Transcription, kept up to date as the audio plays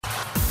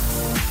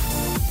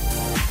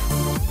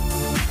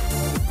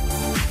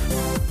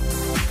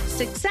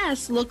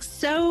Success looks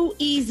so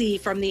easy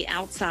from the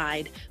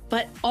outside,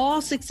 but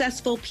all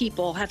successful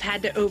people have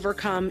had to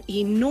overcome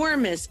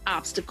enormous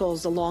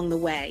obstacles along the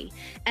way,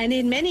 and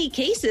in many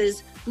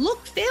cases,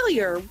 look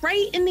failure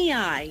right in the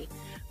eye.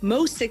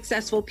 Most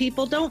successful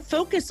people don't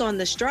focus on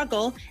the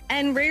struggle,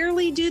 and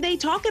rarely do they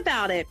talk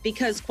about it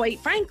because, quite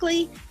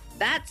frankly,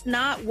 that's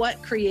not what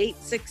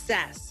creates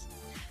success.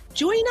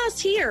 Join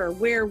us here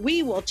where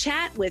we will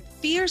chat with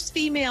fierce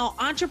female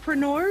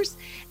entrepreneurs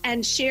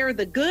and share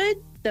the good,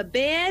 the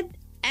bad,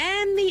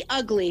 and the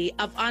ugly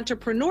of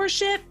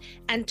entrepreneurship,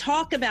 and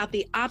talk about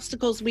the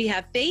obstacles we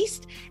have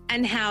faced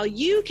and how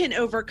you can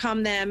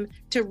overcome them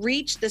to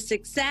reach the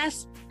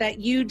success that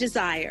you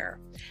desire.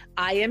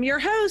 I am your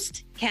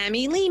host,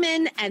 Cami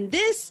Lehman, and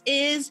this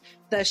is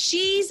the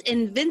She's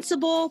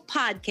Invincible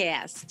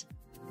podcast.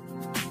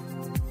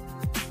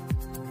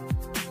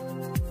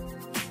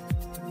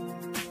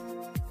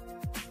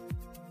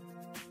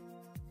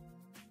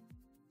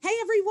 Hey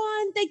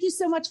everyone, thank you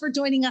so much for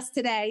joining us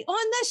today on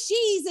the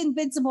She's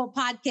Invincible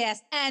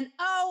podcast. And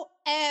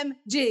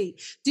OMG,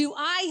 do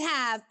I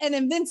have an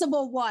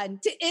invincible one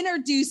to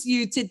introduce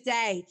you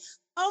today.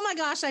 Oh my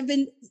gosh, I've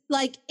been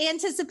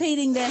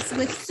anticipating this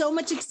with so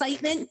much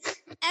excitement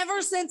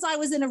ever since I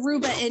was in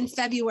Aruba in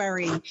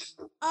February.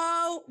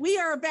 Oh, we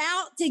are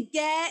about to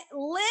get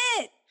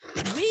lit.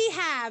 We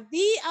have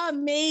the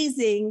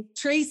amazing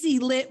Tracy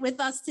Litt with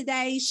us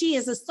today. She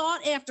is a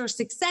sought-after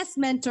success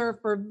mentor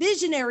for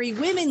visionary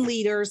women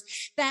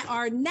leaders that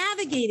are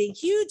navigating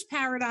huge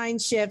paradigm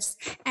shifts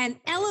and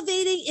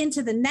elevating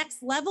into the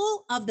next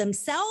level of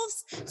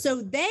themselves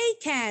so they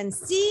can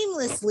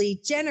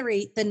seamlessly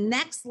generate the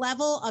next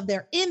level of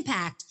their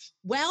impact,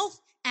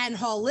 wealth, and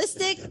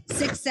holistic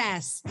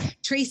success.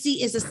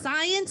 Tracy is a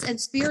science and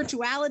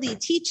spirituality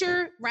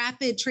teacher,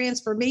 rapid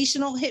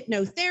transformational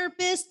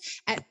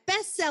hypnotherapist, and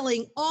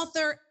best-selling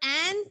author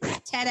and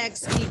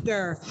TEDx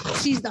speaker.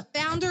 She's the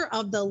founder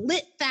of the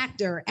Lit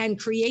Factor and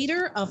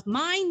creator of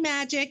Mind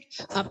Magic,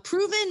 a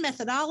proven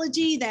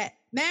methodology that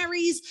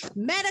marries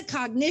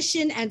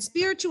metacognition and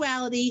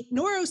spirituality,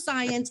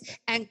 neuroscience,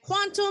 and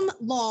quantum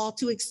law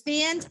to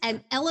expand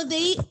and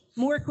elevate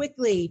more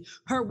quickly.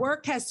 Her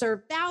work has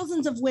served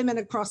thousands of women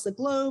across the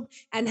globe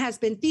and has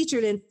been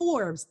featured in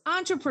Forbes,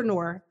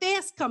 Entrepreneur,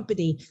 Fast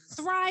Company,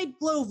 Thrive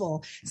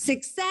Global,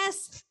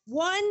 Success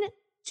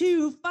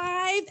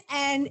 125,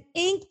 and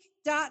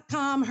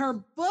Inc.com. Her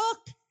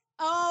book,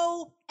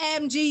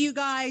 OMG, you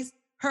guys,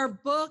 her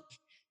book,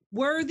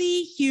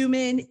 Worthy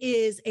Human,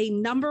 is a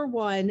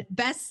 #1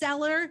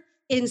 bestseller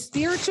in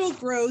spiritual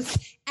growth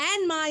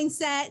and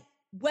mindset.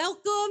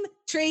 Welcome,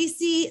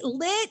 Tracy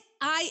Litt.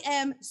 I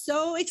am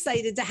so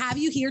excited to have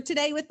you here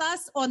today with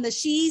us on the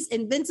She's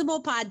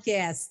Invincible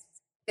podcast.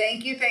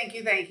 Thank you.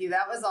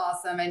 That was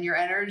awesome. And your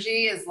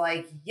energy is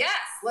like, yes,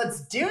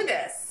 let's do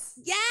this.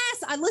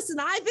 Yes. Listen,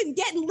 I've been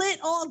getting lit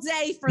all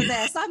day for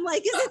this. I'm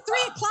like, is it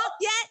 3:00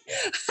 yet?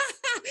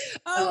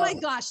 Oh my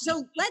gosh.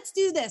 So let's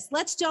do this.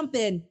 Let's jump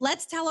in.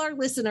 Let's tell our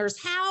listeners,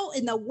 how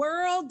in the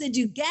world did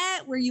you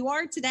get where you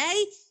are today?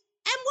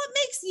 And what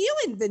makes you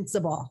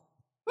invincible?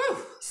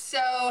 So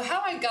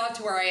how I got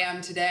to where I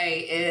am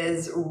today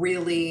is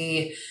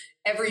really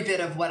every bit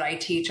of what I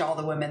teach all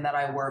the women that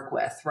I work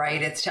with,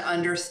 right? It's to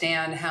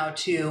understand how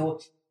to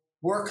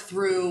work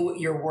through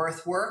your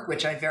worth work,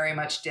 which I very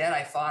much did.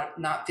 I thought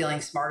not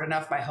feeling smart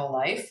enough my whole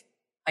life,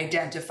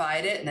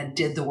 identified it, and then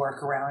did the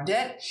work around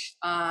it.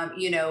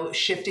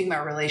 Shifting my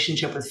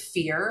relationship with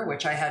fear,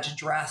 which I had to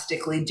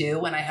drastically do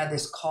when I had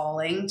this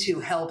calling to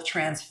help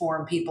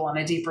transform people on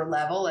a deeper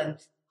level. And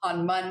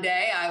on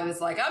Monday, I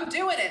was like, I'm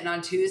doing it. And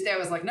on Tuesday, I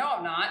was like, no,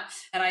 I'm not.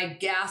 And I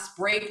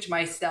gas-braked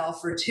myself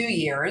for 2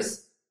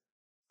 years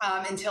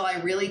until I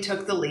really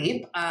took the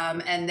leap.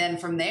 And then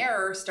from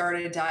there,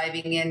 started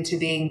diving into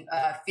being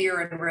a fear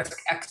and risk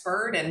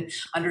expert and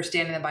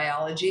understanding the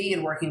biology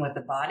and working with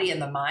the body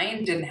and the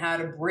mind and how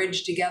to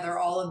bridge together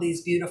all of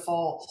these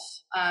beautiful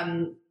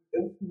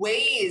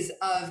ways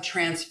of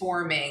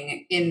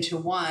transforming into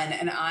one.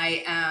 And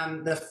I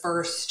am the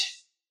first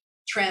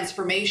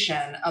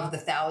transformation of the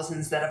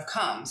thousands that have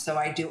come. So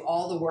I do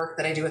all the work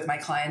that I do with my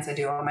clients, I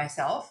do on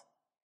myself.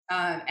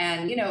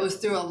 It was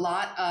through a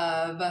lot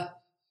of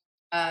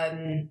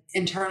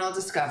internal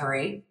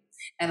discovery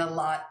and a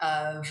lot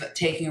of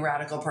taking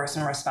radical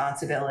personal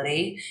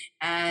responsibility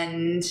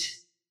and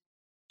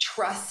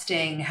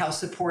trusting how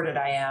supported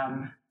I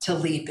am to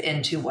leap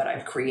into what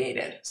I've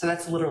created. So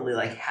that's literally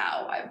like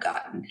how I've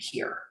gotten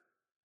here.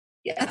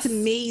 Yes. That's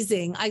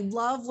amazing. I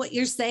love what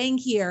you're saying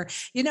here.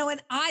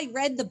 And I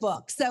read the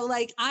book. So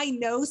I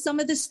know some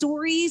of the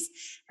stories.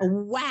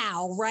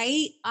 Wow.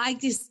 Right.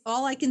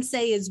 All I can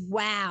say is,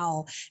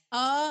 wow.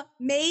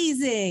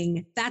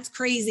 Amazing. That's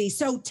crazy.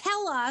 So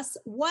tell us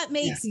what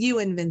makes you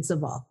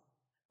invincible.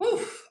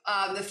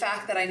 The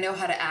fact that I know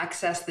how to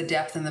access the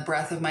depth and the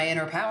breadth of my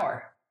inner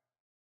power.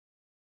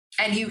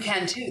 And you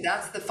can too.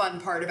 That's the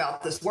fun part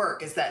about this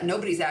work, is that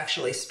nobody's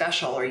actually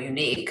special or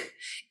unique.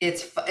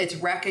 It's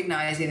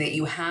recognizing that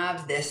you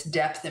have this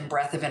depth and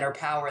breadth of inner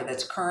power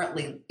that's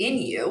currently in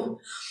you.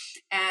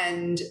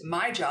 And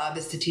my job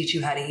is to teach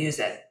you how to use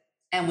it.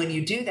 And when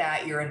you do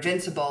that, you're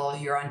invincible,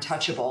 you're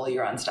untouchable,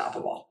 you're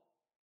unstoppable.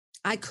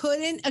 I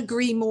couldn't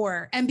agree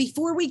more. And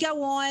before we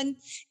go on,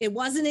 it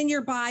wasn't in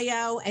your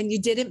bio and you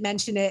didn't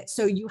mention it.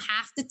 So you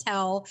have to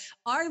tell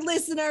our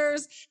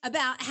listeners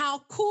about how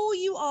cool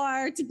you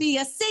are to be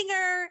a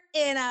singer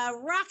in a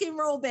rock and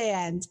roll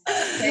band.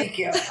 Thank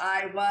you.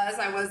 I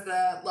was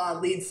the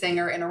lead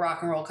singer in a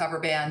rock and roll cover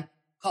band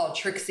called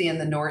Trixie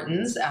and the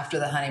Nortons after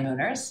the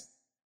Honeymooners.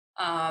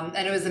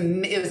 And it was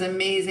an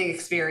amazing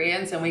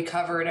experience. And we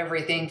covered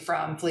everything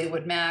from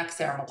Fleetwood Mac,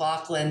 Sarah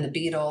McLachlan, the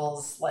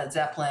Beatles, Led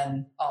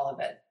Zeppelin, all of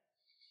it.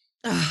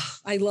 Oh,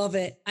 I love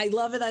it. I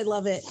love it. I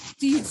love it.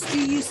 Do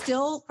you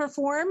still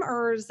perform,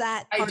 or is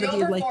that I part do of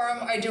you? Perform.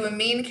 I do a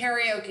mean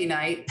karaoke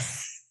night,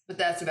 but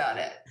that's about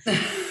it.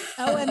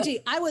 OMG.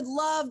 I would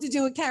love to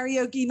do a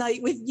karaoke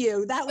night with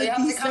you. That would be so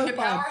fun. You have to come to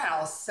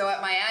Powerhouse. So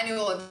at my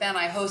annual event,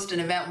 I host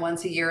an event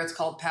once a year. It's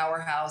called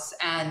Powerhouse,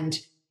 and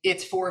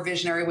it's for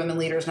visionary women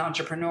leaders and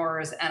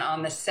entrepreneurs. And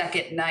on the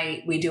second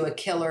night, we do a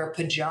killer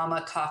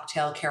pajama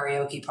cocktail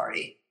karaoke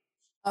party.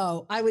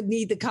 Oh, I would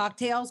need the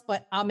cocktails,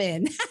 but I'm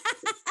in.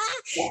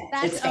 Yeah,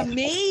 that's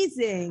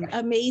amazing.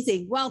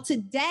 Amazing. Well,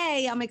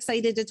 today I'm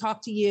excited to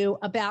talk to you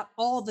about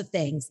all the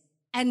things.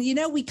 And, you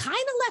know, we kind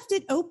of left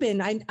it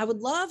open. I would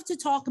love to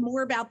talk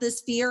more about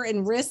this fear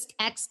and risk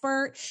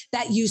expert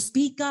that you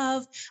speak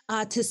of,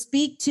 to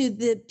speak to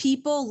the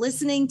people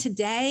listening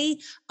today.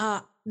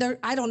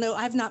 I don't know.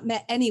 I've not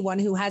met anyone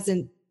who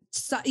hasn't,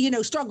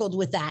 struggled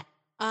with that.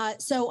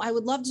 So I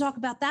would love to talk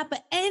about that,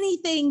 but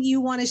anything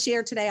you want to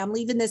share today, I'm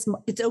leaving this.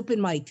 It's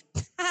open mic.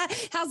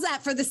 How's that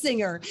for the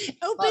singer?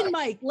 Open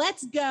mic.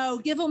 Let's go.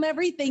 Give them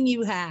everything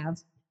you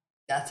have.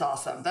 That's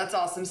awesome. That's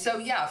awesome. So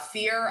yeah,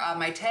 fear,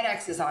 my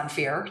TEDx is on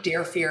fear.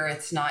 Dear fear,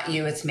 it's not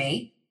you, it's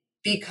me.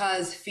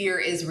 Because fear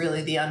is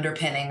really the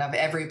underpinning of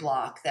every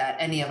block that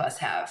any of us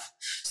have.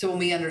 So when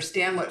we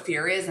understand what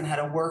fear is and how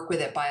to work with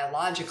it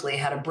biologically,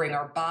 how to bring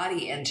our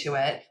body into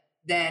it,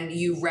 then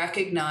you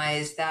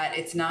recognize that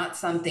it's not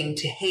something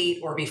to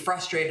hate or be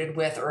frustrated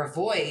with or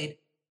avoid.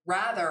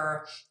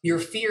 Rather, your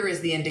fear is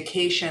the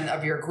indication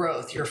of your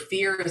growth. Your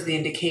fear is the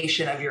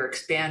indication of your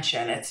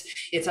expansion.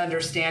 It's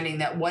understanding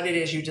that what it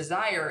is you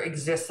desire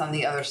exists on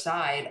the other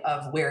side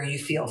of where you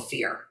feel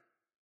fear.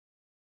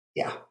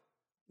 Yeah.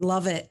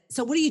 Love it.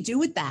 So what do you do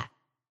with that?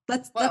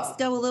 Let's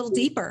go a little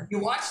deeper. You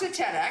watch the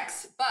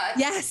TEDx, but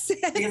yes,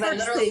 because I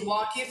literally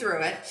walk you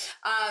through it.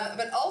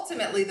 But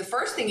ultimately, the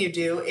first thing you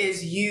do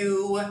is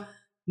you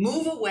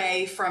move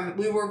away from,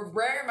 we were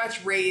very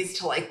much raised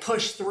to like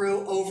push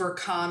through,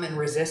 overcome, and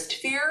resist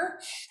fear.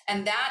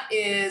 And that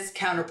is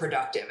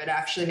counterproductive. It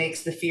actually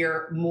makes the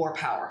fear more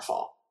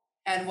powerful.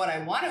 And what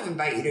I want to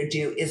invite you to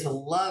do is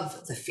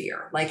love the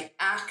fear, like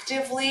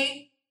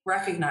actively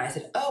recognize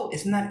it. Oh,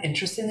 isn't that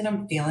interesting that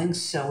I'm feeling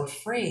so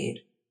afraid?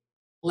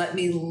 Let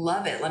me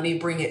love it. Let me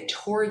bring it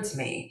towards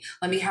me.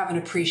 Let me have an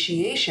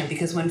appreciation,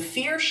 because when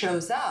fear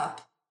shows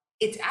up,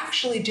 it's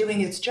actually doing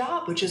its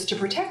job, which is to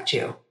protect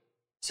you.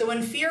 So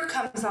when fear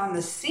comes on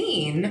the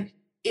scene,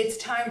 it's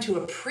time to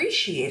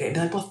appreciate it.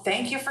 Be like, well,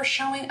 thank you for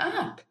showing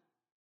up.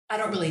 I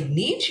don't really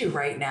need you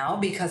right now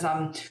because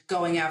I'm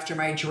going after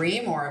my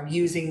dream, or I'm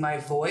using my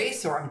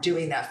voice, or I'm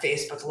doing that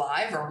Facebook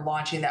Live, or I'm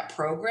launching that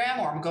program,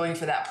 or I'm going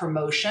for that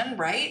promotion,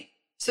 right?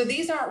 So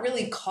these aren't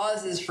really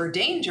causes for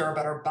danger,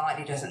 but our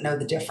body doesn't know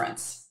the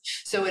difference.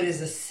 So it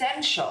is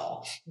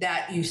essential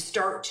that you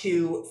start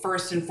to,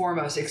 first and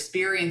foremost,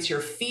 experience your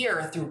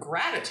fear through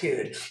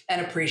gratitude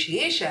and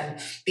appreciation,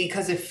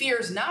 because if fear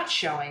is not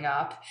showing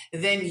up,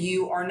 then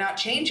you are not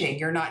changing.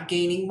 You're not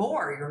gaining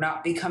more. You're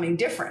not becoming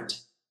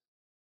different.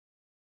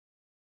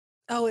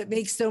 Oh, it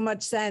makes so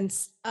much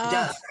sense. It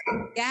does.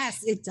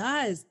 Yes, it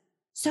does.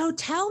 So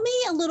tell me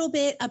a little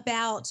bit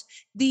about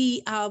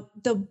the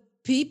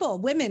people,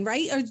 women,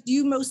 right? Or do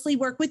you mostly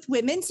work with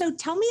women? So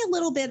tell me a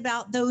little bit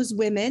about those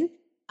women.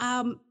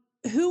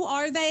 Who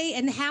are they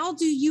and how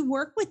do you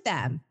work with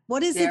them?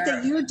 What is it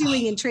that you're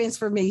doing in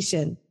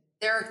transformation?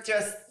 They're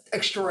just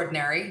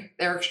extraordinary.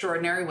 They're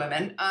extraordinary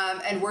women.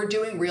 And we're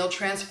doing real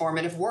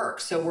transformative work.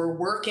 So we're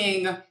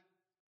working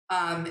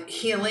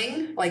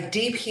healing, like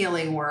deep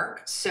healing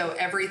work. So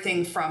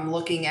everything from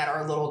looking at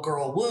our little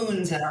girl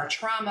wounds and our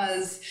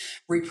traumas,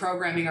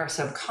 reprogramming our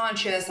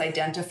subconscious,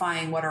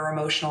 identifying what our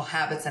emotional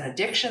habits and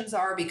addictions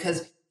are,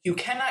 because you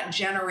cannot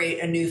generate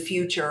a new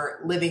future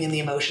living in the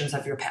emotions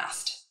of your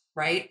past,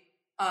 right?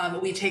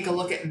 We take a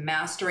look at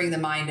mastering the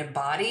mind and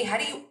body. How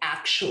do you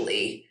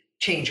actually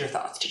change your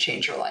thoughts to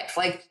change your life?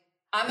 Like,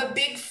 I'm a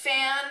big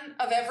fan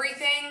of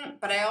everything,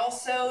 but I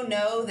also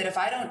know that if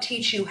I don't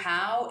teach you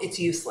how, it's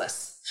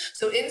useless.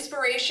 So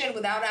inspiration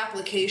without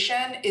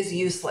application is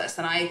useless.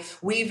 And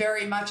we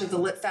very much at the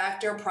Lit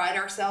Factor pride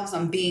ourselves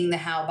on being the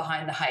how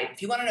behind the hype.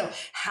 If you want to know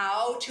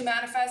how to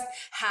manifest,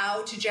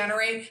 how to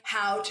generate,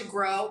 how to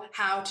grow,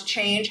 how to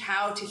change,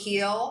 how to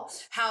heal,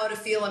 how to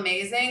feel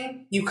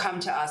amazing, you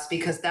come to us,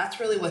 because that's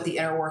really what the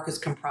inner work is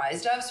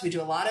comprised of. So we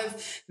do a lot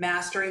of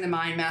mastering the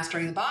mind,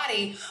 mastering the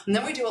body, and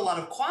then we do a lot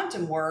of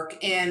quantum work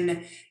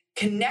in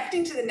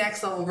connecting to the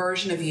next level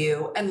version of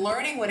you and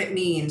learning what it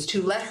means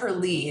to let her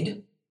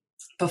lead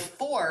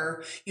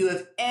before you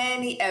have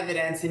any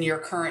evidence in your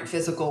current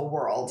physical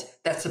world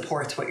that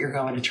supports what you're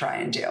going to try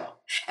and do.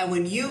 And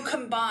when you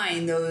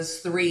combine those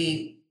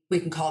three, we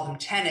can call them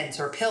tenets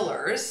or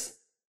pillars,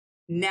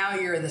 now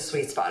you're in the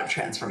sweet spot of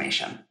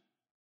transformation.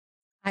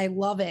 I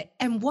love it.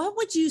 And what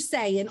would you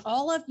say in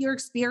all of your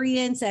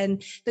experience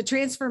and the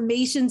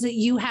transformations that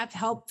you have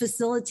helped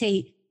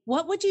facilitate?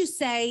 What would you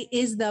say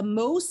is the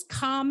most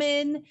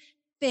common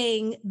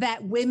thing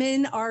that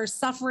women are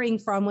suffering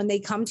from when they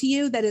come to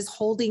you that is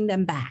holding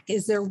them back?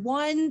 Is there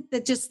one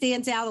that just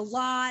stands out a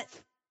lot?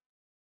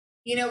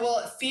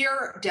 Well,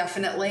 fear,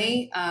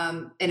 definitely.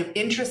 And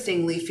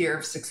interestingly, fear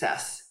of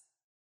success,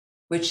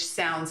 which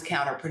sounds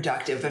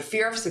counterproductive, but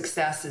fear of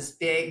success is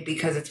big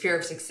because it's fear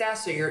of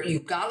success. So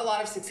you've got a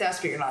lot of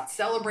success, but you're not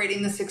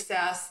celebrating the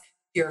success.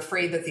 You're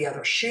afraid that the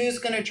other shoe's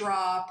going to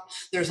drop.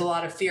 There's a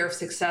lot of fear of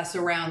success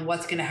around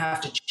what's going to have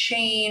to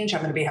change.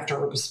 I'm going to have to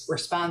be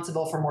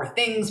responsible for more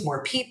things,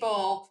 more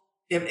people.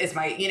 Is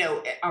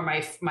are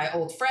my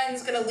old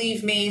friends going to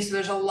leave me? So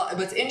there's a lot.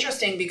 What's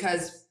interesting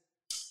because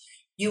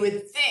you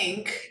would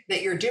think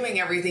that you're doing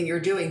everything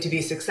you're doing to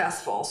be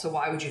successful. So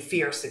why would you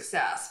fear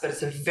success? But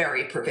it's a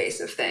very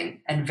pervasive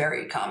thing and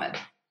very common.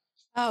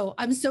 Oh,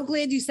 I'm so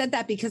glad you said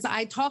that because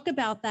I talk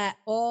about that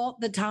all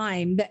the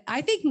time. That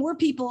I think more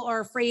people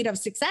are afraid of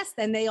success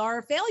than they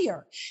are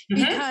failure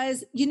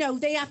because,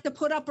 they have to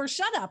put up or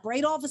shut up,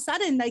 right? All of a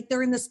sudden, like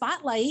they're in the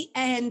spotlight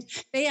and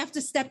they have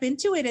to step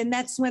into it. And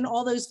that's when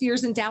all those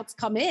fears and doubts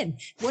come in.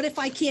 What if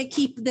I can't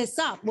keep this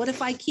up? What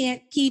if I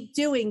can't keep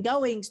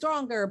going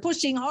stronger,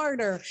 pushing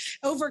harder,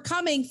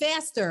 overcoming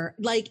faster?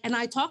 And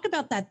I talk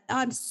about that.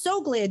 I'm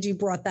so glad you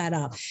brought that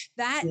up.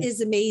 That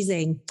is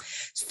amazing.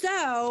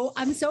 So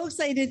I'm so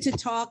excited to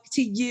talk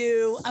to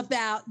you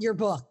about your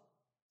book.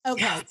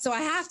 Okay, so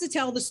I have to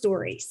tell the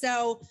story.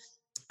 So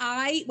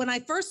when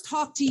I first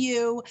talked to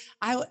you,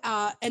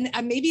 and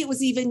maybe it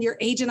was even your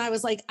agent, I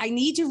was like, I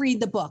need to read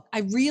the book. I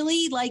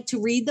really like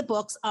to read the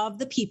books of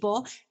the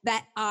people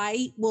that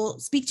I will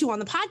speak to on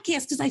the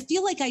podcast because I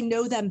feel like I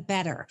know them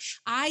better.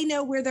 I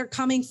know where they're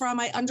coming from.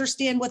 I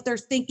understand what they're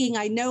thinking.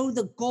 I know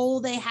the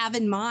goal they have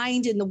in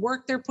mind and the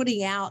work they're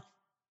putting out.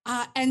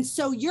 And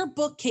so your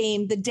book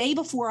came the day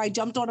before I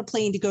jumped on a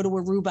plane to go to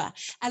Aruba.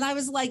 And I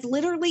was like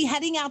literally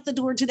heading out the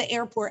door to the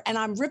airport and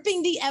I'm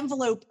ripping the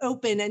envelope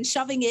open and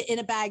shoving it in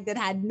a bag that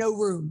had no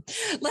room.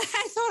 I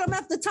thought I'm going to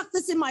have to tuck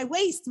this in my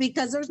waist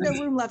because there's no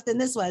room left in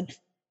this one.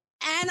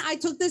 And I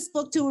took this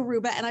book to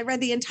Aruba and I read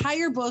the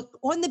entire book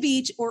on the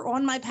beach or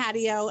on my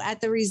patio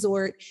at the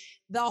resort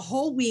the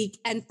whole week.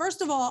 And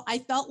first of all, I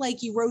felt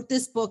like you wrote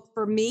this book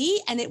for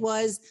me and it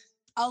was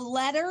a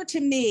letter to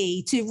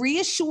me to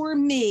reassure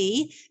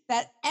me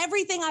that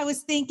everything I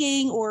was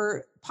thinking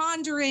or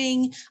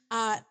pondering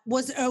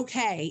was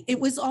okay. It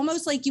was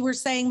almost like you were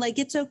saying, like,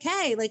 it's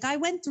okay. Like I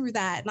went through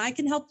that and I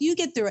can help you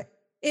get through it.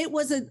 It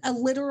was a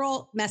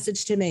literal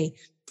message to me.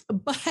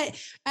 But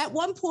at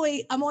one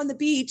point I'm on the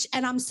beach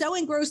and I'm so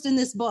engrossed in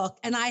this book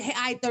and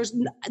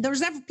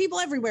there's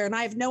people everywhere and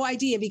I have no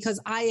idea because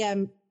I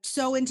am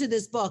so into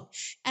this book.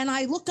 And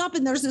I look up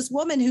and there's this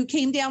woman who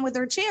came down with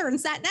her chair and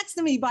sat next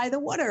to me by the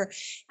water.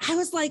 I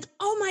was like,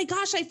 oh my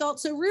gosh, I felt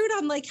so rude.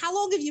 I'm like, how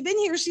long have you been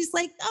here? She's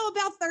like,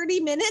 about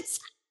 30 minutes.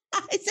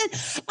 I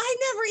said, I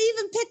never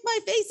even picked my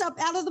face up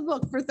out of the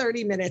book for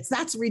 30 minutes.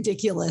 That's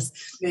ridiculous.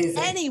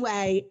 Amazing.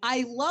 Anyway,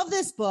 I love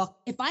this book.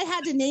 If I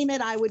had to name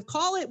it, I would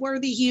call it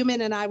Worthy Human.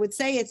 And I would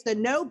say it's the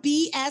no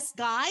BS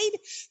guide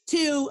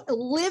to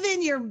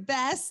living your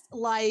best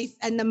life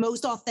and the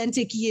most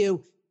authentic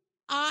you.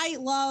 I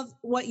love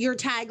what your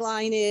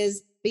tagline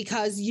is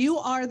because you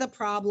are the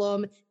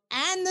problem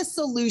and the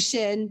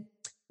solution.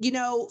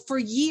 For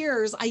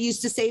years, I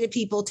used to say to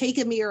people, take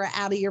a mirror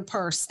out of your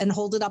purse and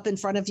hold it up in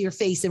front of your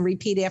face and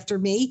repeat after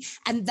me.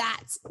 And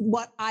that's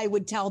what I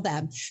would tell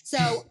them.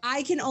 So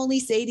I can only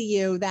say to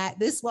you that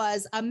this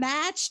was a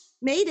match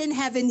made in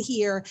heaven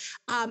here.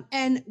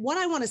 And what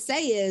I want to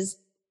say is,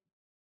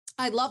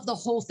 I love the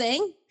whole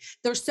thing.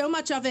 There's so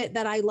much of it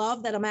that I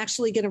love that I'm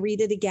actually going to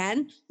read it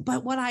again.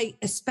 But what I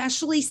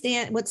especially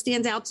what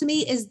stands out to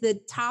me is the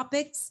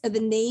topics and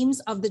the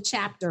names of the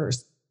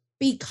chapters,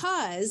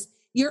 because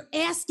you're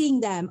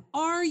asking them,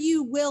 are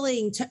you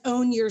willing to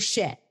own your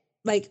shit?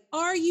 Like,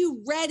 are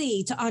you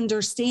ready to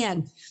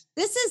understand?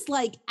 This is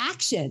like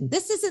action.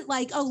 This isn't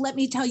like, oh, let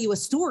me tell you a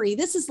story.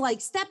 This is like,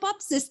 step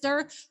up,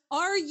 sister.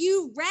 Are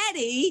you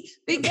ready?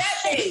 Because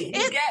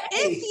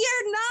if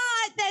you're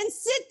not, then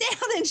sit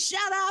down and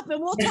shut up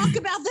and we'll talk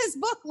about this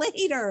book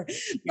later.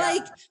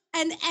 Yeah.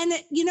 And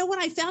you know what?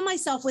 I found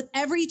myself with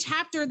every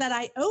chapter that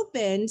I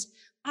opened,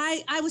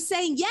 I was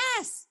saying,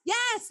 yes.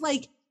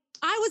 Like,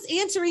 I was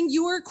answering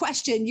your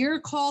question, your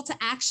call to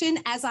action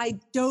as I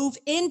dove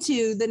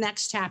into the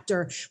next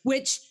chapter,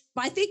 which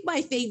I think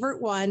my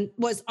favorite one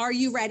was, are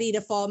you ready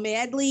to fall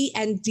madly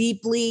and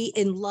deeply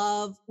in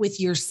love with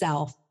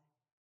yourself?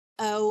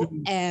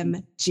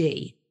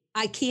 OMG.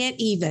 I can't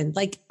even,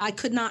 I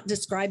could not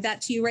describe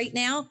that to you right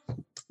now,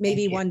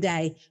 maybe one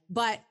day,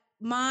 but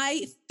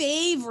my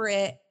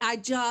favorite, I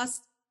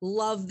just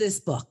love this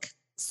book.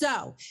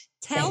 So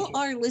tell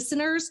our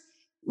listeners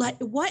like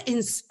what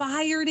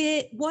inspired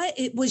it? What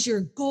it was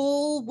your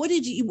goal?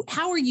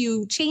 How are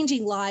you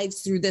changing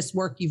lives through this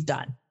work you've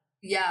done?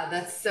 Yeah,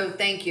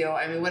 thank you.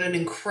 I mean, what an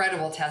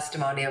incredible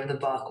testimony of the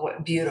book.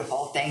 What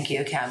beautiful. Thank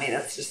you, Cami.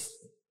 It's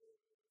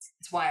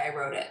why I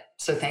wrote it.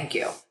 So thank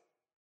you.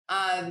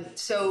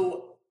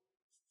 So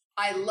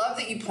I love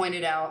that you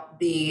pointed out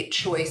the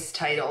choice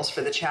titles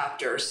for the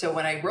chapters. So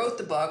when I wrote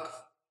the book,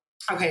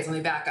 okay, so let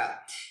me back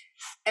up.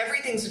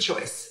 Everything's a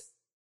choice.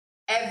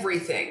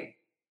 Everything.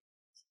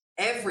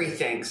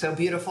 So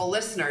beautiful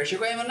listeners, you're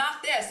going, well,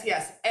 not this.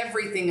 Yes,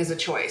 everything is a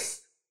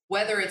choice.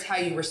 Whether it's how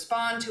you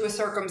respond to a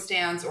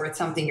circumstance or it's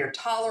something you're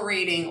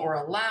tolerating or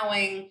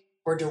allowing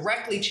or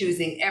directly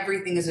choosing,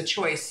 everything is a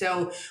choice.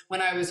 So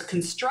when I was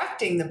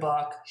constructing the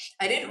book,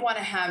 I didn't want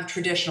to have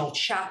traditional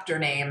chapter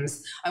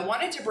names. I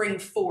wanted to bring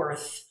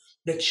forth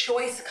the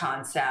choice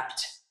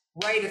concept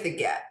right at the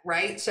get,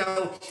 right?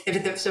 So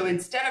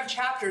instead of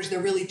chapters,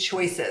 they're really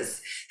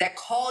choices that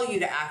call you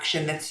to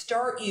action, that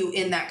start you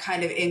in that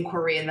kind of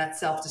inquiry and that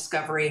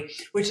self-discovery,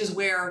 which is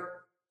where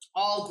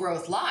all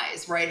growth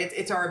lies, right?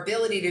 It's our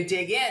ability to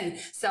dig in,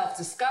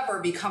 self-discover,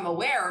 become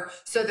aware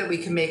so that we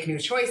can make new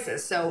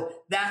choices. So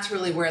that's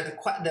really where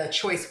the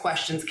choice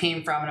questions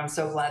came from. And I'm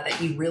so glad that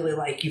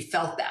you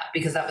felt that,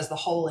 because that was the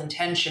whole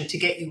intention, to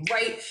get you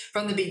right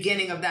from the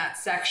beginning of that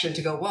section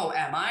to go, whoa,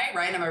 am I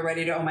right? Am I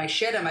ready to own my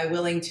shit? Am I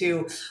willing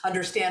to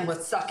understand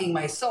what's sucking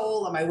my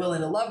soul? Am I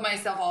willing to love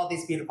myself? All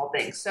these beautiful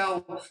things.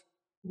 So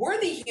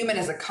worthy human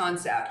as a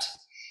concept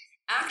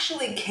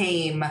actually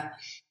came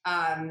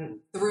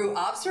through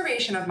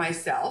observation of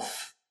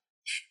myself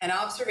and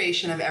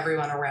observation of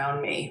everyone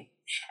around me.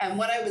 And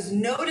what I was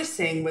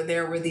noticing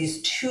there were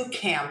these two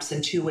camps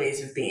and two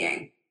ways of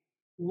being.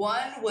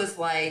 One was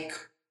like,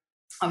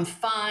 I'm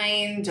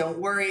fine, don't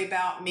worry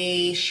about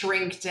me,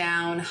 shrink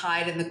down,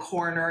 hide in the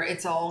corner,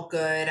 it's all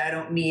good, I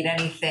don't need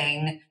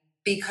anything,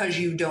 because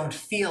you don't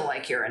feel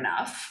like you're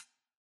enough.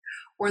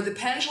 Or the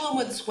pendulum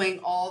would swing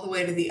all the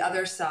way to the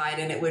other side,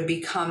 and it would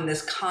become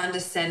this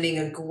condescending,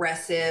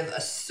 aggressive,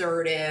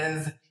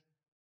 assertive,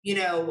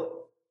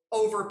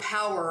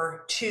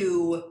 overpower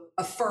to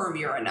affirm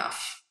you're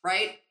enough,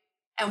 right?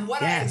 And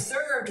what I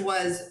observed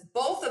was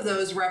both of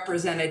those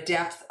represent a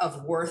depth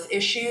of worth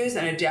issues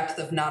and a depth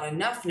of not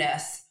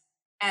enoughness.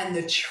 And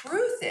the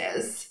truth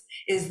is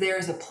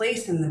there's a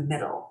place in the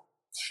middle.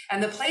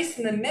 And the place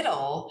in the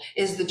middle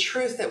is the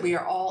truth that we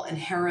are all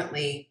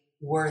inherently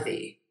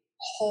worthy,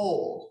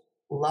 whole,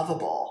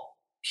 lovable,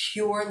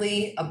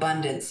 purely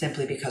abundant,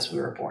 simply because we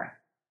were born.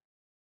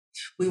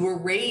 We were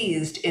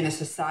raised in a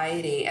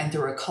society and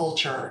through a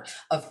culture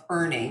of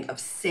earning, of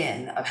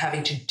sin, of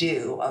having to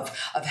do, of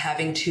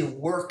having to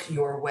work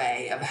your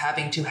way, of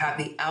having to have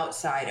the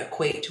outside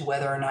equate to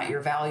whether or not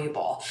you're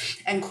valuable.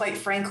 And quite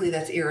frankly,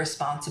 that's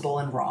irresponsible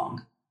and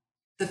wrong.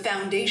 The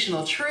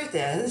foundational truth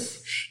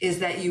is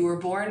that you were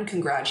born.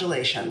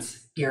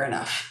 Congratulations, you're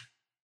enough.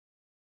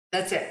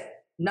 That's it.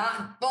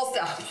 Not full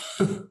stop.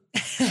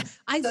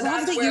 I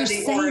love that you're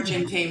saying the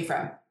origin came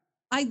from.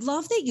 I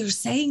love that you're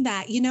saying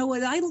that.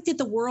 When I look at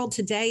the world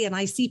today and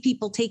I see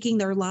people taking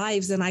their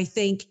lives, and I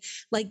think,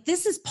 like,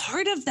 this is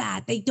part of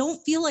that. They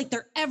don't feel like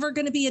they're ever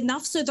going to be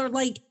enough. So they're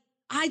like,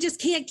 I just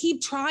can't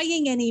keep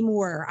trying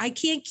anymore. I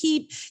can't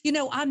keep,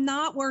 I'm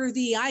not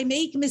worthy. I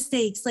make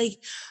mistakes.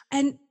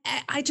 And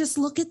I just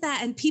look at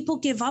that, and people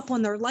give up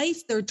on their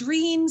life, their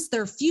dreams,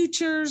 their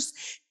futures,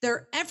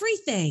 their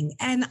everything.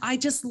 And I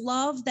just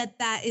love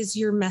that is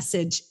your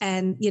message.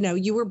 And,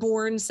 you were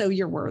born, so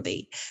you're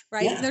worthy,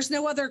 right? Yeah. There's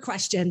no other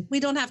question. We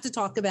don't have to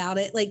talk about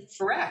it.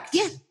 Correct.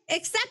 Yeah.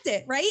 Accept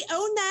it, right?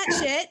 Own that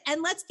shit,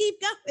 and let's keep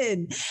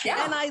going.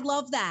 Yeah. And I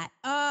love that.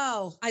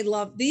 Oh, I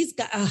love these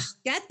guys.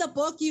 Get the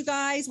book, you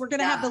guys. We're going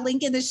to have the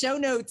link in the show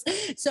notes.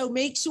 So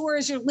make sure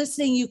as you're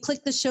listening, you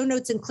click the show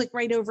notes and click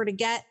right over to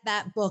get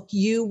that book.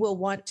 You will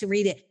want to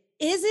read it.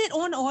 Is it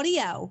on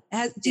audio?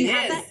 Do you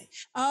have that?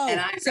 Oh, and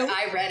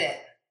I read it.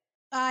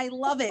 I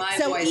love it. My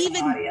voice on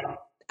audio.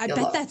 I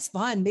bet that's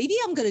fun. Maybe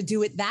I'm going to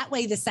do it that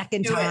way the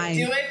second time.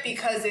 Do it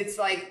because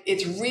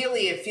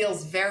it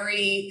feels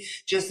very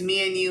just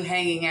me and you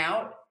hanging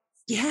out.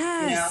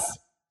 Yes.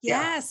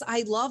 Yes.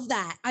 I love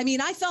that. I mean,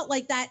 I felt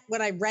like that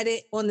when I read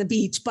it on the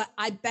beach, but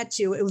I bet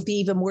you it would be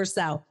even more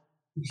so.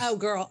 Oh,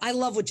 girl, I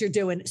love what you're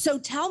doing. So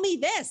tell me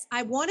this.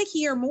 I want to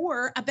hear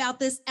more about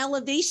this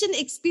elevation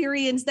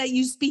experience that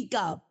you speak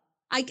of.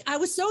 I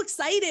was so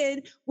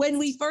excited when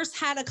we first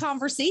had a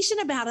conversation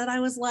about it.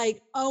 I was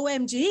like,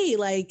 OMG,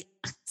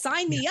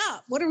 sign me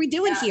up. What are we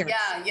doing here?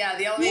 Yeah.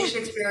 The elevation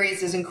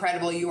experience is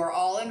incredible. You are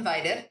all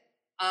invited.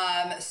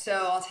 So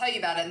I'll tell you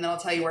about it, and then I'll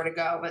tell you where to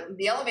go. But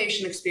the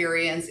elevation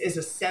experience is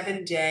a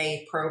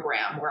 7-day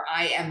program where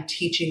I am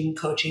teaching and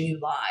coaching you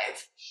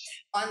live,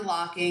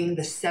 unlocking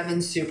the 7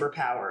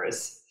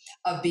 superpowers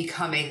of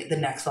becoming the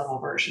next level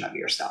version of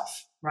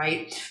yourself,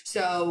 right?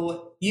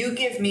 So you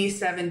give me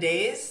 7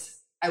 days,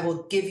 I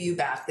will give you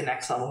back the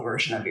next level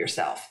version of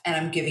yourself. And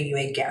I'm giving you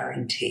a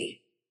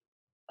guarantee,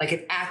 like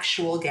an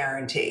actual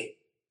guarantee.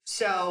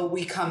 So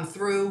we come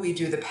through, we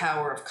do the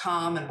power of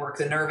calm and work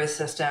the nervous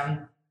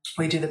system.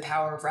 We do the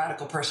power of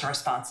radical personal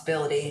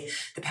responsibility,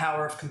 the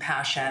power of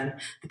compassion,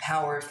 the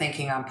power of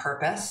thinking on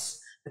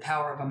purpose, the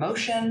power of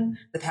emotion,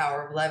 the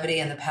power of levity,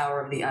 and the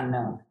power of the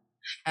unknown.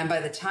 And by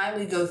the time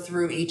we go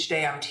through each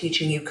day, I'm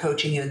teaching you,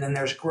 coaching you, and then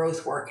there's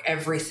growth work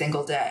every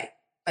single day.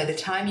 By the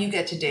time you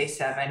get to day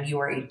 7, you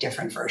are a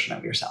different version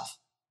of yourself.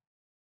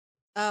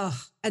 Oh,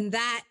 and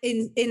that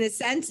in a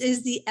sense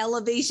is the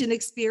elevation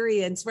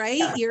experience, right?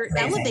 Yeah, you're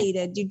amazing.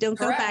 Elevated. You don't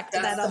Correct. Go back to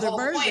That's that other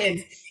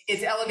version.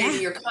 It's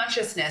elevating your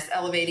consciousness,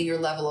 elevating your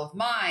level of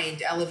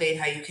mind, elevate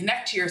how you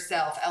connect to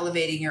yourself,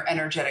 elevating your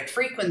energetic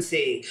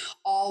frequency,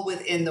 all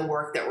within the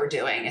work that we're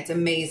doing. It's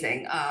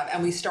amazing.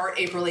 And we start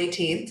April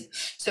 18th.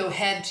 So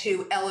head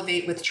to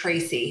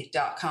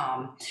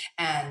elevatewithtracy.com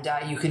and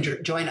you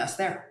can join us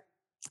there.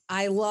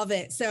 I love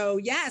it. So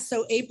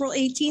so April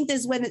 18th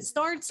is when it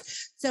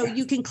starts. So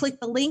you can click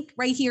the link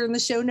right here in the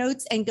show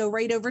notes and go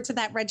right over to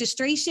that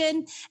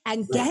registration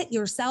and get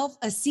yourself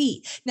a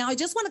seat. Now, I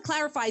just want to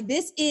clarify,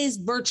 this is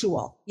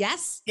virtual.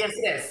 Yes? Yes,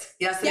 it is.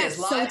 Yes, it is.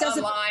 Live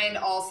so online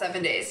all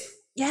 7 days.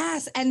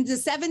 Yes. And the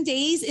 7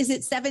 days, is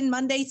it 7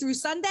 Monday through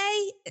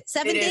Sunday?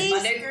 7 days? It is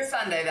Monday through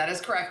Sunday. That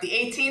is correct. The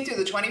 18th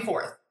through the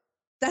 24th.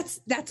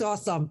 That's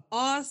awesome.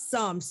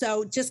 Awesome.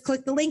 So just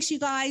click the links, you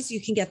guys. You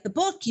can get the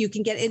book, you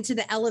can get into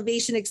the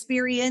elevation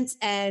experience,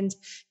 and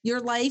your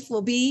life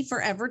will be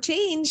forever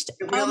changed.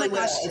 It really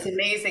will. It's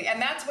amazing.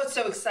 And that's what's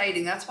so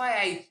exciting. That's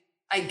why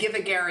I give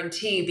a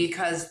guarantee,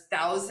 because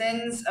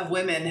thousands of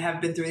women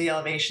have been through the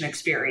elevation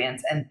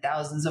experience and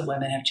thousands of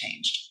women have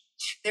changed.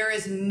 There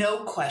is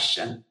no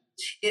question.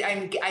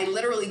 I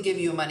literally give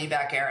you a money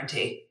back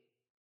guarantee.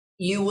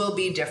 You will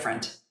be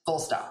different. Full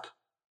stop.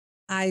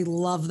 I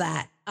love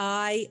that.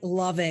 I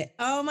love it.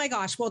 Oh my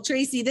gosh. Well,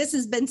 Tracy, this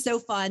has been so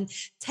fun.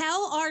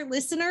 Tell our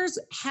listeners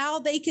how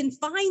they can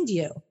find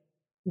you.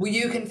 Well,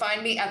 you can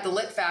find me at The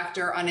Lit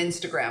Factor on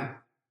Instagram.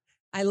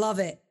 I love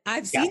it.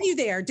 I've seen you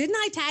there. Didn't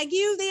I tag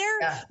you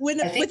there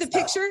with a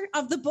picture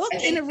of the book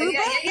in Aruba?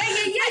 Yeah.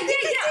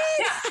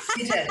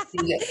 You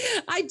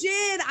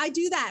did. I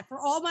do that for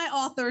all my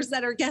authors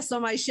that are guests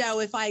on my show.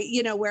 If I,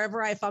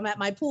 wherever if I'm at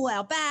my pool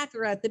out back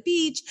or at the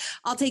beach,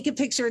 I'll take a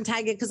picture and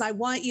tag it, because I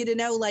want you to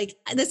know, like,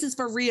 this is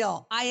for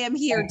real. I am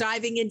here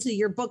diving into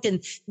your book,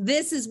 and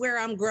this is where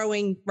I'm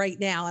growing right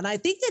now. And I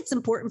think that's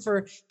important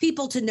for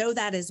people to know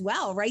that as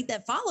well, right?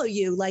 That follow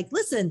you. Like,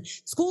 listen,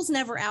 school's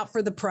never out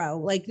for the pro.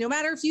 Like, no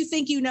matter if you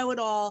think you know it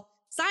all,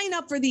 sign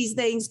up for these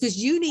things, because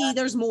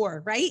there's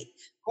more, right?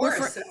 Of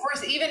course,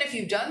 even if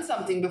you've done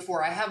something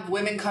before. I have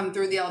women come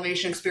through the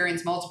elevation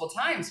experience multiple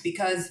times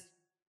because,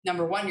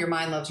 number one, your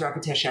mind loves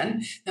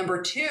repetition.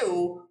 Number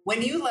two,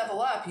 when you level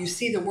up, you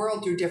see the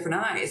world through different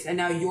eyes, and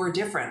now you're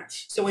different.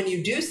 So when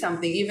you do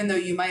something, even though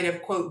you might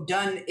have, quote,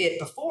 done it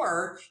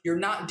before, you're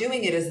not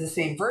doing it as the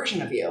same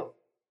version of you.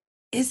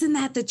 Isn't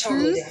that the truth?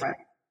 Totally different.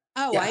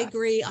 Oh, yeah. I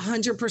agree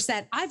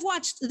 100%. I've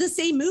watched the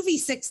same movie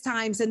 6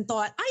 times and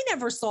thought, I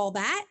never saw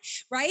that,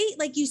 right?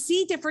 Like, you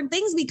see different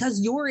things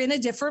because you're in a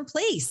different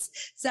place.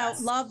 So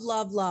love.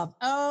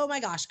 Oh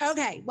my gosh.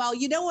 Okay. Well,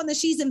 on the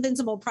She's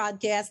Invincible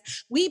podcast,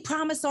 we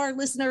promise our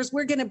listeners,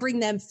 we're going to bring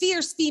them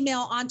fierce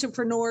female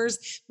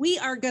entrepreneurs. We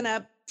are going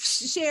to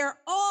share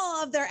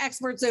all of their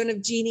expert zone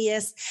of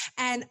genius.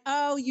 And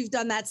you've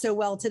done that so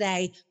well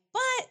today.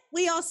 But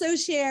we also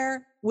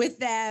share with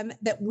them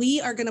that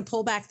we are going to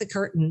pull back the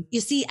curtain. You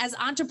see, as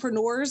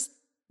entrepreneurs,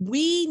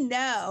 we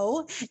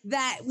know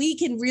that we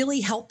can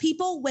really help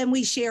people when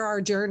we share our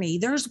journey.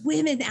 There's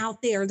women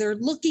out there, they're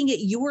looking at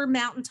your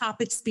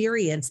mountaintop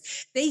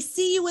experience. They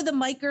see you with a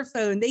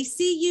microphone. They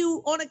see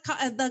you on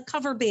the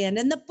cover band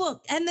and the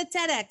book and the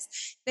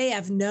TEDx. They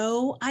have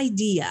no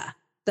idea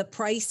the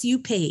price you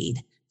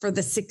paid for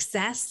the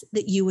success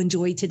that you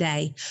enjoy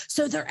today.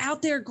 So they're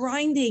out there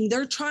grinding.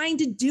 They're trying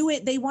to do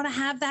it. They want to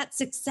have that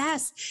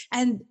success.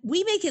 And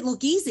we make it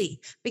look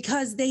easy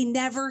because they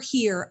never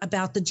hear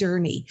about the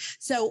journey.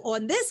 So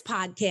on this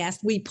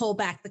podcast, we pull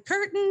back the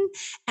curtain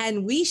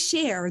and we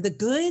share the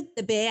good,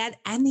 the bad,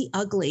 and the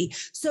ugly,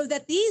 so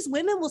that these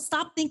women will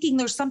stop thinking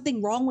there's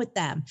something wrong with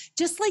them.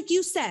 Just like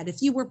you said,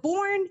 if you were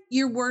born,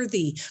 you're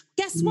worthy.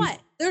 Guess what?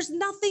 There's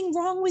nothing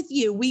wrong with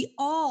you. We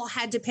all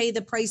had to pay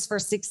the price for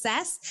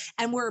success.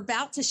 And we're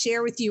about to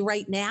share with you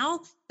right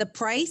now the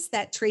price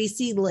that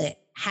Tracy Litt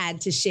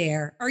had to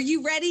share. Are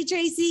you ready,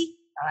 Tracy?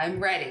 I'm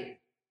ready.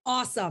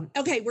 Awesome.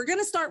 Okay, we're going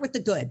to start with the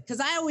good,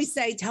 because I always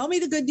say, tell me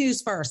the good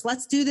news first.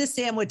 Let's do this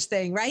sandwich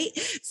thing, right?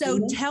 So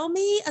tell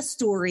me a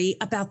story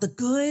about the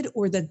good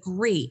or the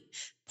great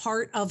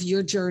part of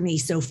your journey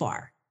so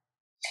far.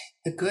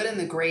 The good and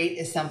the great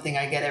is something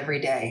I get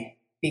every day,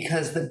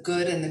 because the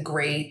good and the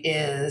great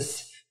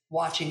is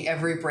watching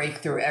every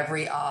breakthrough,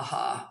 every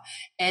aha.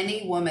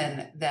 Any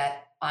woman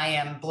that I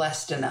am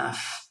blessed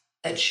enough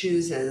that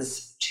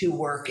chooses to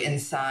work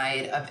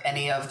inside of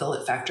any of the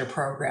Lit Factor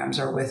programs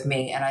or with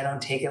me, and I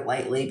don't take it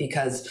lightly,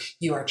 because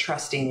you are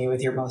trusting me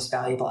with your most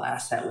valuable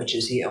asset, which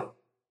is you.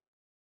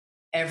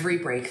 Every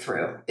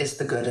breakthrough is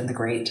the good and the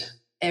great.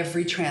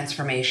 Every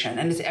transformation,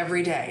 and it's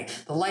every day.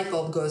 The light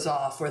bulb goes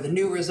off, or the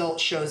new result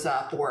shows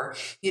up, or,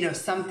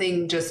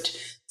 something just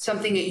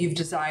something that you've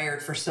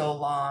desired for so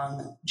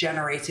long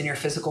generates in your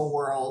physical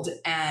world.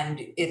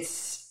 And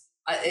it's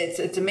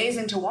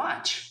amazing to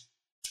watch.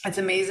 It's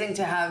amazing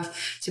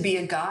to be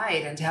a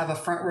guide and to have a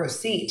front row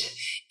seat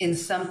in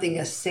something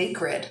as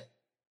sacred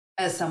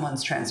as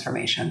someone's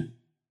transformation.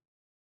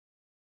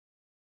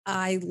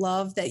 I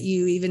love that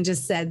you even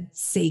just said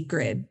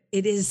sacred.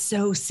 It is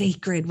so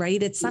sacred,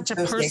 right? It's such a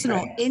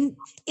personal,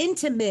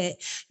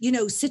 intimate,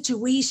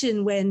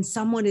 situation when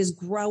someone is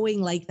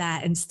growing like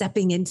that and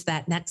stepping into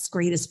that next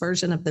greatest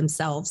version of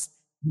themselves.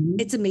 Mm-hmm.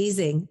 It's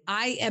amazing.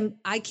 I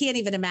can't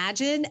even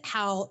imagine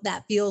how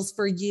that feels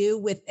for you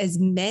with as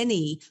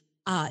many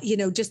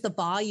just the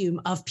volume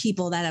of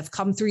people that have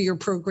come through your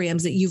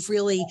programs that you've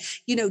really,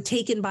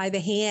 taken by the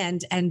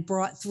hand and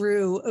brought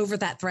through over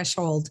that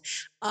threshold.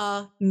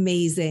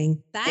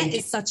 Amazing. That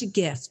is such a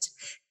gift.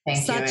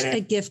 Such a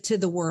gift to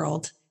the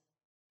world.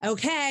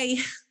 Okay.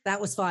 That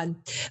was fun.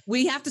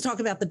 We have to talk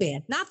about the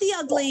band, not the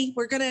ugly.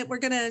 We're going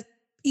to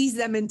ease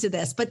them into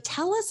this, but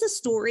tell us a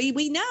story.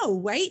 We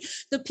know, right?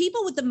 The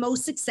people with the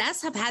most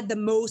success have had the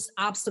most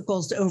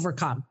obstacles to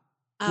overcome.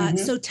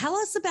 So tell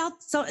us about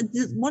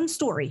one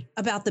story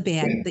about the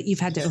band that you've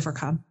had to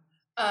overcome.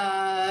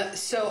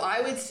 So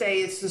I would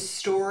say it's the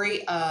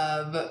story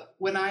of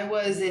when I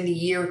was in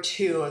year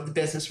 2 of the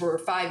business. We're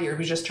 5 years.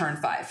 We just turned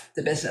 5,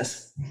 the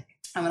business.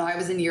 And when I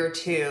was in year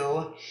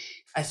 2,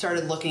 I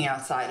started looking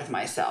outside of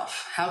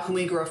myself. How can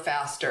we grow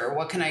faster?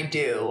 What can I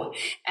do?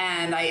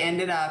 And I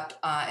ended up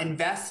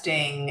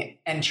investing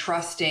and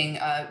trusting.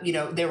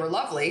 They were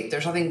lovely.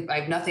 I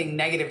have nothing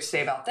negative to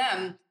say about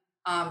them.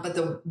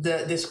 But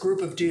this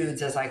group of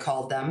dudes, as I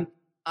called them,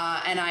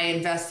 and I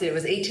invested, it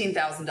was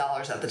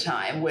 $18,000 at the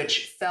time,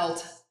 which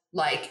felt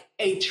like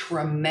a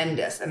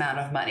tremendous amount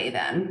of money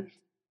then.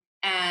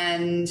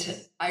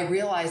 And I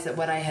realized that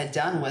what I had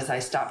done was I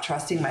stopped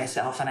trusting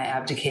myself and I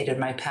abdicated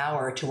my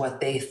power to what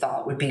they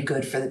thought would be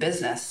good for the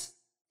business.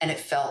 And it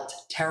felt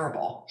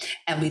terrible.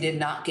 And we did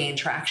not gain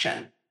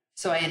traction.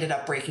 So I ended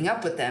up breaking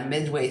up with them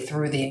midway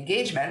through the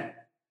engagement.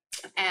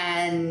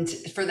 And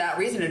for that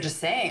reason of just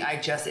saying,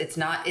 it's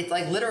not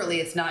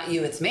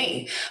you, it's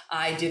me.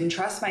 I didn't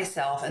trust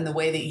myself, and the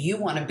way that you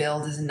want to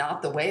build is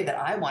not the way that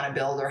I want to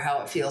build or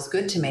how it feels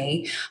good to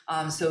me.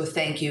 So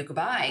thank you,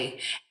 goodbye.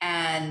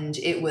 And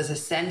it was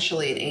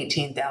essentially an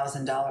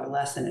 $18,000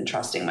 lesson in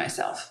trusting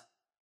myself,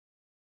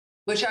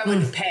 which I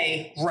would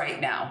pay right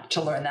now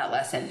to learn that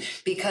lesson,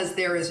 because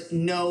there is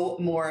no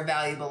more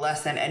valuable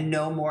lesson and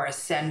no more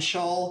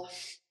essential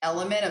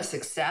element of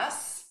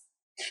success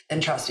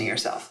than trusting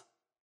yourself.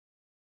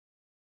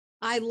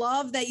 I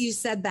love that you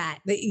said that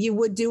you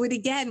would do it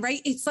again, right?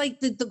 It's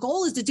like the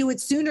goal is to do it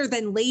sooner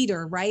than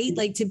later, right?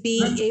 Like to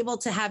be able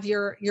to have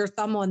your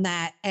thumb on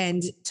that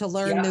and to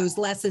learn those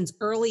lessons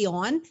early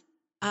on.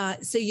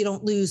 So you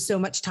don't lose so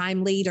much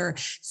time later.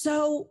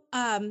 So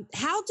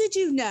how did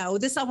you know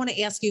this? I want to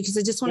ask you, because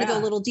I just want to go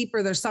a little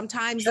deeper. There's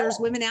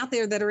women out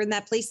there that are in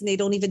that place and they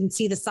don't even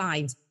see the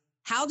signs.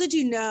 How did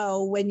you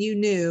know when you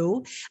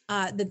knew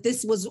that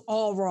this was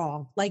all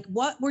wrong? Like,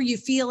 what were you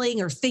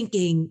feeling or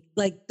thinking?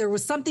 Like there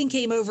was something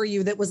came over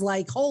you that was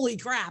like, holy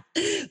crap.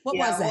 What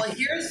was it? Well,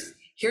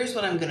 here's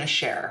what I'm going to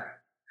share,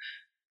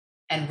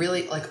 and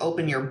really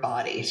open your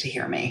body to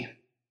hear me.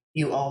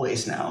 You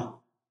always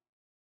know.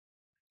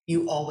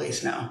 You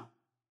always know.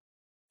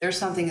 There's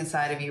something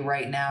inside of you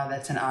right now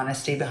that's an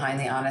honesty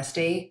behind the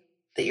honesty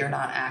that you're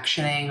not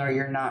actioning or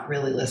you're not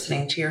really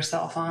listening to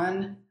yourself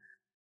on.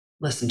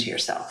 Listen to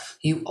yourself.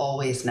 You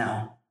always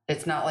know.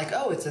 It's not like,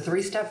 it's a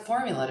 3-step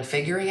formula to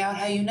figuring out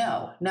how you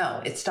know.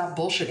 No, it's stop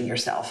bullshitting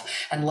yourself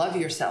and love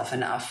yourself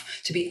enough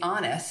to be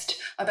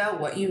honest about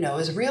what you know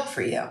is real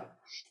for you.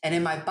 And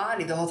in my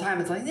body the whole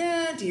time, it's like,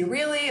 do you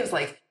really? It was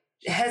like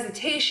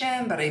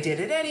hesitation, but I did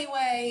it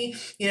anyway.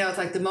 It's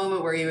like the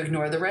moment where you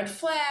ignore the red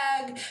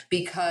flag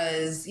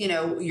because,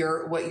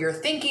 what you're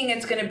thinking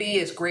it's going to be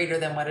is greater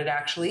than what it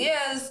actually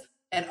is.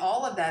 And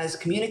all of that is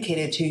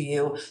communicated to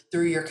you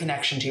through your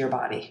connection to your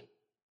body.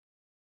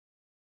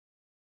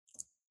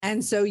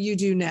 And so you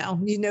do know,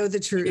 the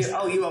truth.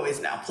 You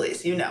always know,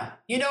 please. You know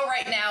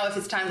right now if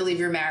it's time to leave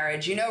your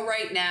marriage. You know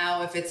right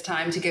now if it's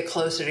time to get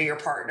closer to your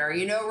partner.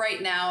 You know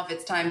right now if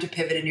it's time to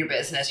pivot in your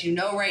business. You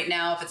know right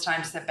now if it's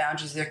time to set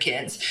boundaries with your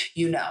kids.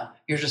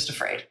 You're just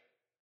afraid.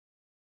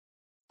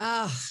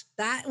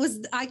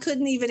 I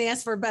couldn't even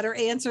ask for a better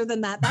answer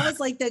than that. That was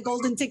like the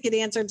golden ticket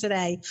answer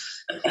today.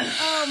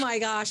 Oh my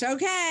gosh.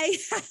 Okay.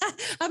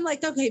 I'm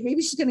like, okay,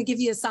 maybe she's going to give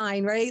you a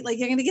sign, right? Like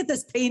you're going to get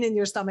this pain in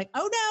your stomach.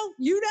 Oh no,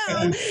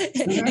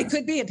 it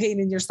could be a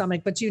pain in your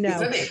stomach, but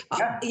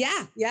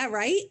yeah.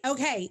 Right.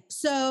 Okay.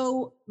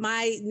 So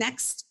my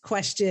next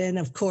question,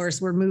 of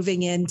course, we're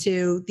moving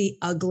into the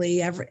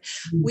ugly.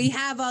 We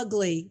have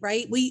ugly,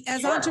 right? We,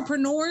 as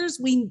entrepreneurs,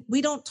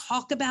 we don't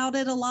talk about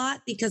it a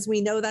lot because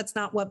we know that's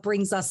not what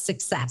brings us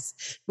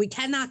success. We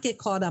cannot get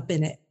caught up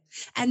in it.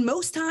 And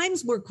most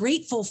times we're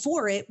grateful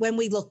for it when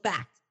we look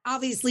back.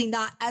 Obviously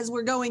not as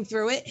we're going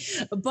through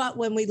it, but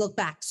when we look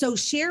back. So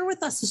share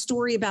with us a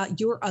story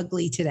about your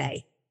ugly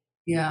today.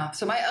 Yeah.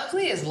 So my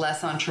ugly is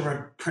less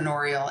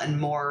entrepreneurial and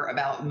more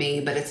about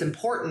me, but it's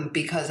important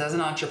because as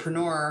an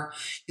entrepreneur,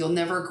 you'll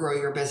never grow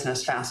your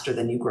business faster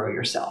than you grow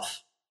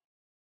yourself.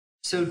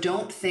 So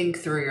don't think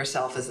through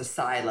yourself as a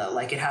silo,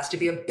 like it has to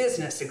be a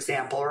business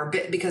example or a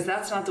bit, because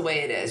that's not the way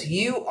it is.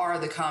 You are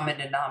the common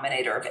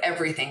denominator of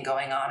everything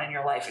going on in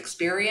your life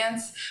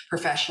experience,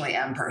 professionally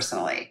and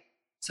personally.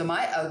 So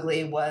my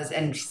ugly was,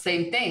 and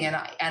same thing. And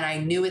I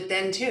knew it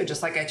then too.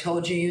 Just like I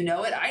told you, you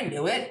know it. I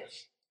knew it.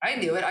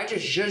 I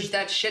just judged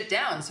that shit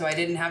down so I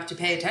didn't have to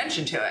pay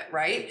attention to it.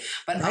 Right.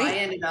 But Right. I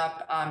ended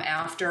up,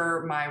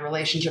 after my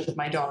relationship with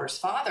my daughter's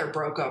father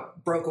broke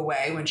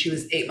away when she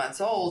was 8 months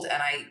old,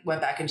 and I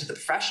went back into the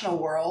professional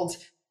world,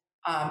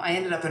 I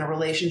ended up in a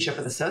relationship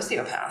with a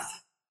sociopath.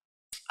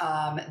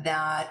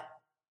 That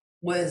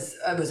was,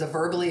 it was a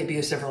verbally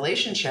abusive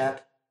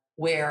relationship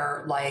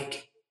where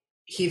like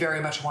he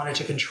very much wanted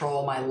to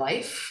control my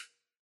life.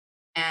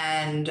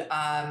 And,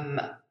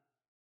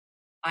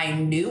 I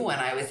knew when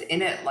I was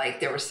in it, like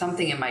there was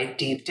something in my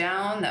deep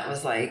down that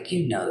was like,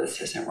 you know,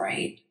 this isn't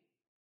right.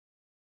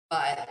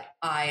 But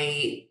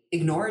I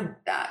ignored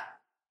that.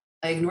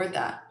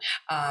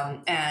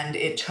 And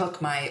it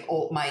took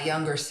my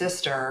younger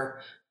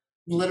sister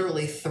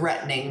literally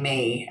threatening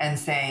me and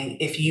saying,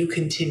 if you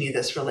continue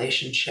this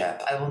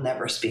relationship, I will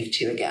never speak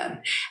to you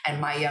again. And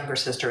my younger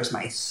sister is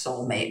my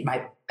soulmate,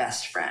 my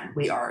best friend.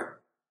 We are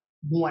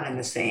one and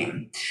the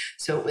same.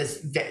 So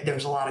there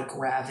was a lot of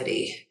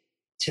gravity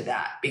to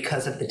that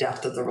because of the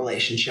depth of the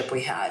relationship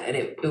we had. And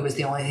it was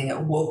the only thing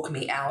that woke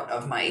me out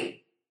of my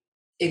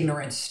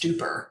ignorant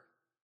stupor.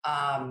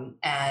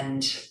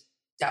 And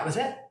that was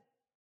it.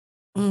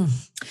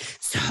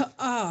 So,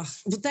 well,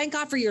 thank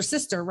God for your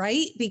sister,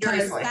 right? Because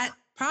Seriously. that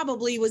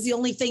probably was the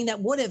only thing that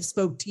would have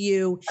spoke to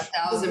you.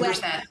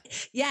 1,000%.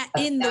 Yeah.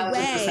 In the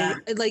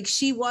way, like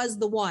she was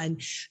the one.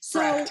 So,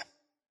 Correct.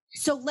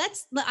 So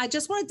I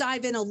just want to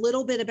dive in a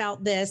little bit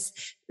about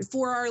this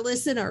for our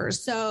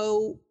listeners.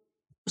 So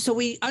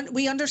we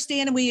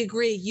understand and we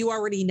agree. You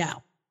already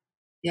know.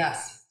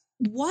 Yes.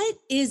 What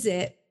is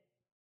it?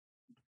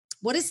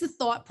 What is the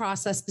thought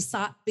process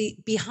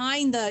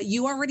behind the,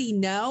 you already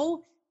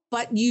know,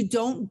 but you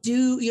don't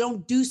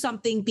do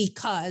something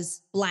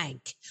because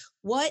blank?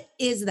 What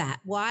is that?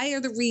 Why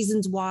are the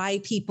reasons why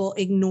people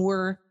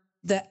ignore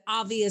the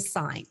obvious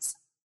signs?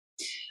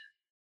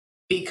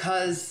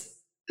 Because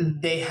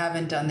they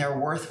haven't done their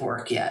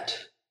work yet.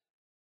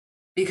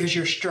 Because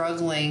you're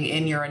struggling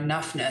in your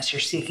enoughness, you're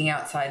seeking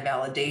outside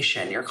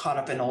validation, you're caught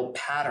up in old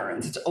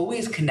patterns. It's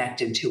always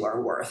connected to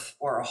our worth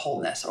or a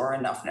wholeness or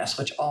enoughness,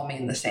 which all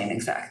mean the same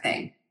exact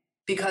thing.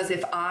 Because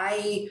if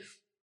I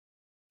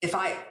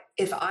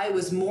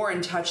was more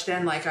in touch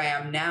then like I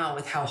am now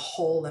with how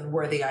whole and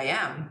worthy I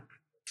am,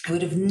 I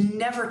would have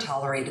never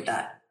tolerated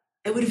that.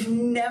 I would have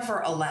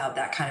never allowed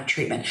that kind of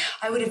treatment.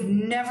 I would have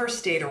never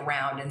stayed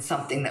around in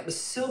something that was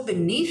so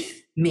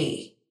beneath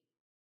me.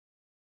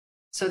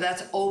 So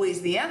that's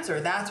always the answer.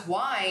 That's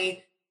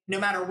why no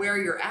matter where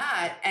you're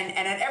at, and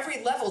at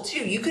every level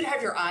too, you could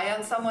have your eye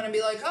on someone and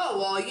be like, oh,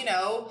 well, you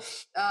know,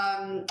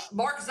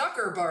 Mark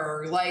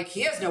Zuckerberg, like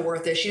he has no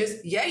worth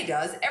issues. Yeah, he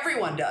does.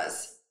 Everyone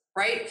does,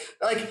 right?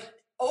 Like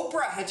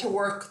Oprah had to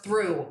work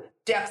through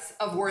depths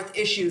of worth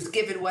issues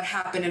given what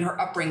happened in her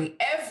upbringing.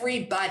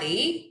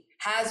 Everybody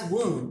has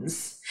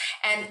wounds,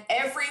 and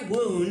every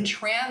wound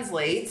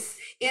translates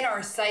in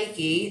our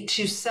psyche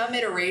to some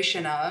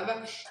iteration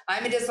of,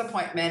 I'm a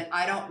disappointment,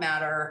 I don't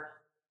matter,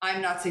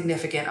 I'm not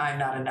significant, I'm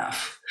not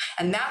enough.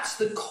 And that's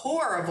the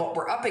core of what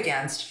we're up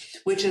against,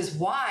 which is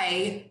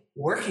why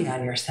working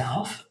on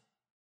yourself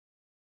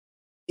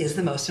is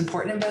the most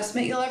important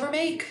investment you'll ever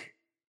make.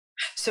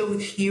 So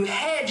you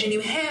hedge and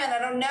you hem, I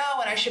don't know,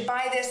 and I should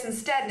buy this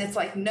instead. And it's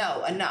like,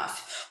 no,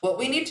 enough. What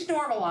we need to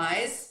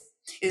normalize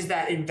is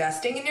that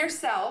investing in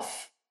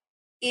yourself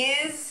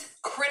is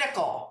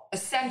critical,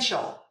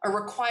 essential, a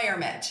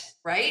requirement,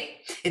 right?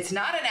 It's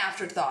not an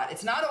afterthought.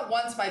 It's not a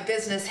once my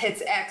business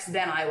hits X,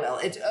 then I will.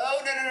 It's,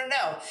 oh,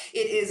 no.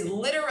 It is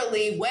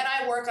literally when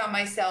I work on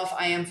myself,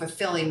 I am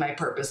fulfilling my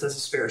purpose as a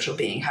spiritual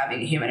being,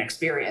 having a human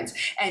experience.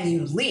 And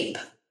you leap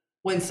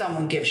when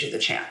someone gives you the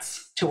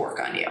chance to work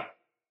on you.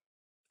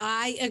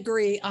 I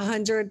agree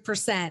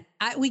 100%.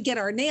 We get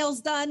our nails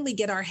done. We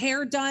get our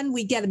hair done.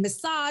 We get a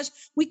massage.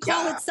 We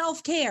call it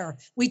self-care.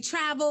 We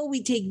travel.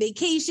 We take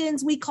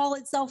vacations. We call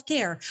it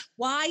self-care.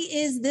 Why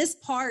is this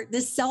part,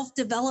 this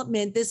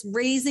self-development, this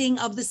raising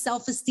of the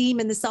self-esteem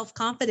and the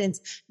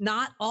self-confidence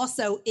not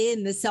also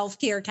in the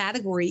self-care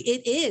category?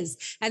 It is.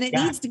 And it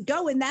needs to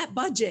go in that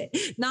budget.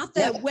 Not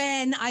that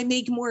when I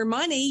make more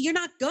money, you're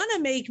not going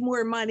to make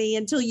more money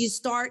until you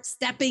start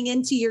stepping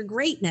into your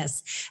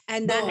greatness.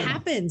 And that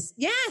happens.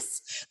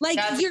 Yes. Like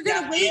you're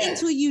going to wait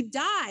until you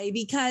die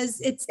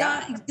because it's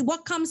not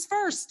what comes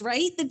first,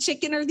 right? The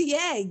chicken or the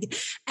egg.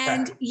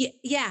 And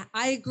yeah,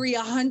 I agree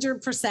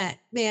 100%.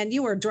 Man,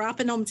 you are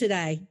dropping them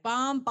today.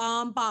 Bomb.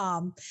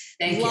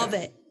 Thank Love you.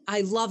 it.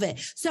 I love it.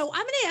 So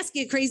I'm going to ask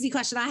you a crazy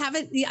question.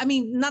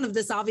 None of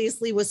this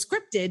obviously was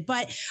scripted,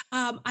 but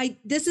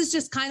this is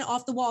just kind of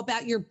off the wall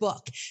about your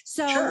book.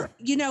 So, Sure.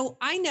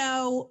 I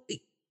know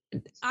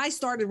I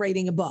started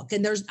writing a book,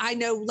 and I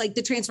know like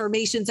the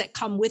transformations that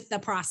come with the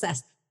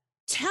process.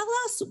 Tell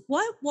us,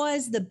 what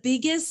was the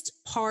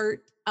biggest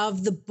part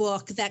of the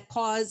book that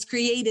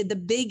created the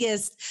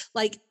biggest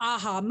like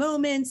aha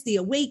moments, the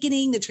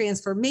awakening, the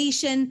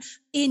transformation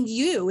in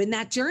you, in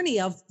that journey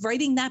of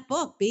writing that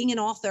book, being an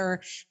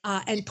author,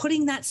 and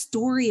putting that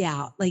story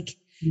out? Like,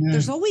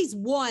 there's always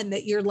one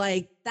that you're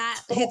like,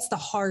 that hits the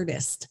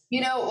hardest.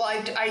 Well,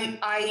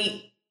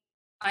 I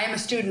am a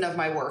student of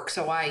my work,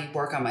 so I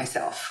work on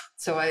myself.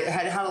 So I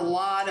had a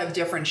lot of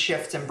different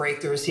shifts and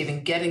breakthroughs to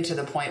even getting to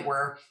the point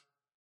where,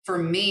 for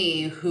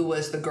me, who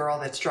was the girl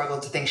that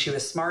struggled to think she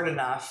was smart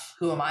enough,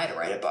 who am I to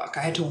write a book?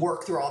 I had to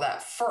work through all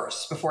that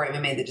first before I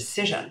even made the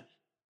decision.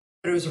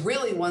 But it was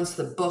really once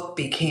the book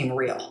became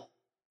real.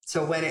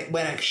 So when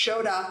it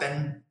showed up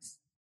and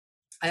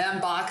I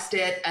unboxed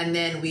it, and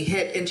then we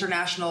hit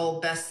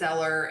international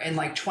bestseller in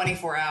like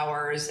 24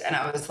 hours, and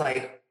I was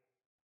like,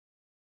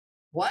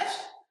 what?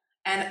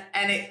 And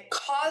it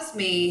caused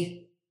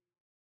me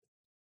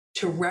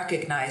to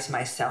recognize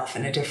myself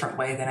in a different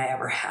way than I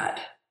ever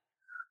had.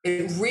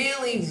 It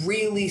really,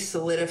 really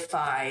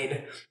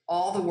solidified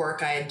all the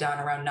work I had done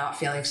around not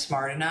feeling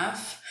smart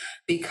enough,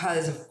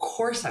 because of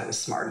course I was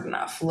smart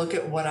enough. Look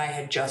at what I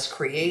had just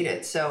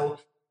created. So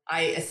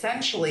I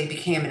essentially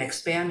became an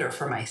expander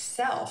for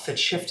myself. It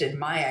shifted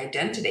my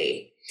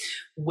identity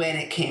when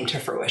it came to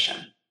fruition.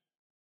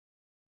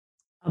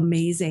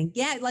 Amazing.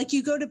 Yeah. Like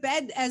you go to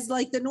bed as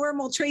like the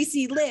normal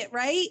Tracy Litt,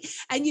 right?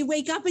 And you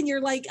wake up and you're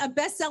like a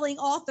best-selling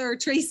author,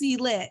 Tracy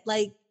Litt.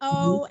 Like,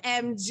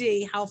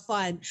 OMG, how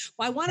fun.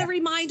 Well, I want to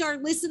remind our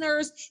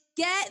listeners,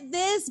 get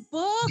this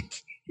book.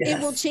 Yes.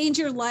 It will change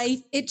your life.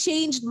 It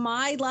changed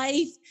my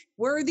life.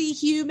 Worthy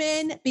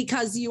Human,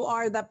 because you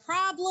are the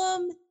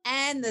problem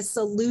and the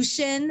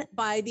solution,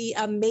 by the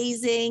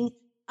amazing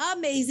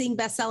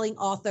best-selling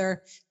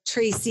author,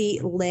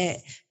 Tracy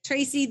Litt.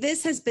 Tracy,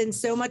 this has been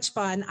so much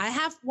fun. I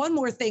have one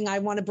more thing I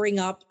want to bring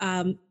up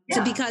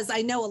because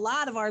I know a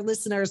lot of our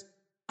listeners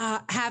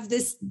have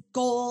this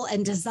goal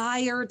and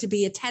desire to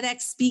be a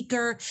TEDx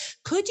speaker.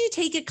 Could you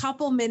take a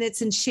couple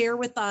minutes and share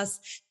with us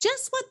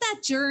just what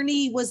that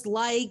journey was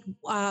like,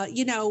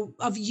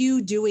 of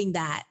you doing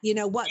that,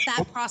 what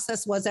that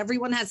process was?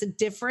 Everyone has a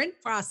different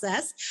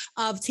process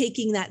of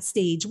taking that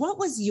stage. What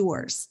was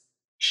yours?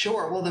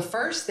 Sure. Well, the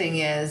first thing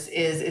is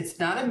it's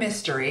not a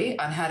mystery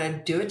on how to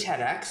do a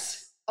TEDx.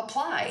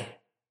 Apply.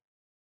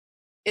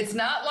 It's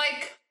not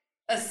like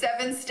a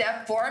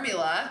 7-step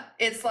formula.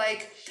 It's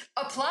like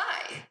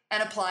apply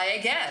and apply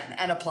again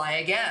and apply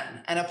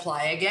again and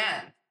apply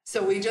again.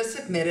 So we just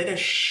submitted a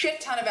shit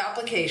ton of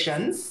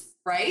applications,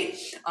 right,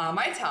 on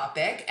my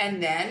topic,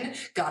 and then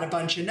got a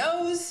bunch of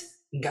no's,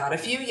 got a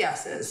few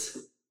yeses.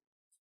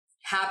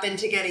 Happened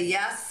to get a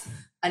yes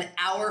an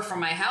hour from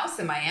my house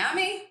in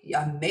Miami,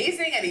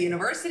 amazing, at a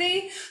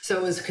university. So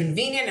it was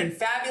convenient and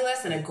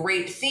fabulous and a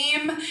great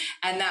theme.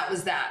 And that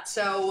was that.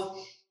 So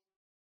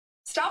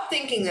stop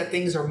thinking that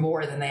things are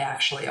more than they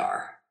actually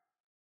are.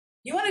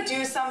 You want to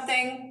do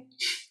something,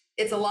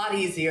 it's a lot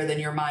easier than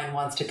your mind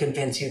wants to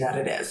convince you that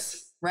it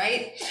is,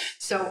 right?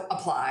 So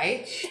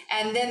apply.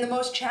 And then the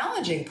most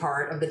challenging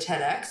part of the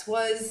TEDx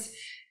was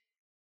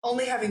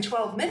only having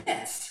 12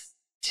 minutes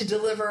to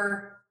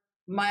deliver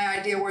my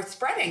idea worth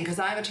spreading, because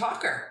I'm a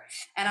talker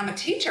and I'm a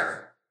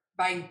teacher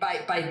by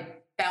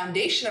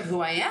foundation of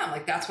who I am.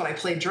 Like, that's what I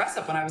played dress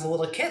up when I was a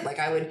little kid. Like,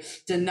 I would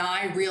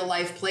deny real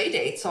life play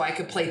dates so I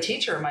could play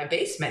teacher in my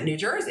basement in New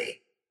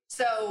Jersey.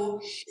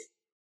 So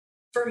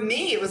for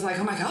me, it was like,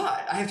 oh my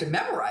God, I have to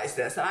memorize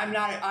this. And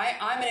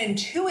I'm an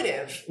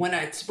intuitive when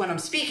I'm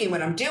speaking,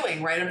 when I'm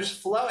doing, right? I'm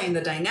just flowing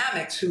the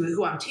dynamics,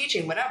 who I'm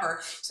teaching, whatever.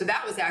 So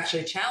that was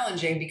actually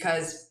challenging,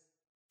 because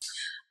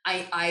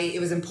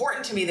it was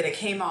important to me that it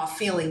came off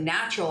feeling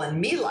natural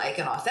and me-like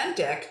and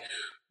authentic.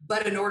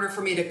 But in order for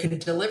me to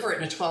deliver it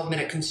in a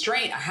 12-minute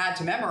constraint, I had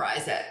to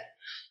memorize it.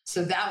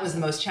 So that was the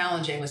most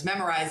challenging, was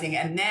memorizing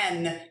and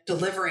then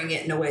delivering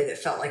it in a way that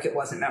felt like it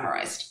wasn't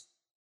memorized.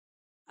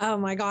 Oh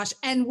my gosh.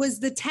 And was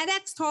the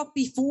TEDx talk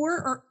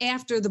before or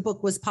after the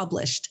book was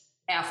published?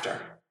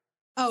 After.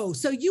 Oh,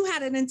 so you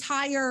had an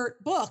entire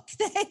book.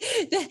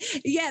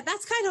 Yeah,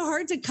 that's kind of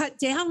hard to cut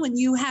down when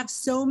you have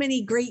so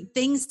many great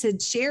things to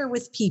share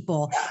with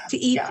people to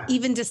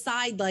even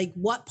decide, like,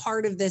 what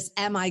part of this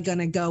am I going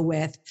to go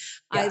with?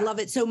 Yeah. I love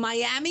it. So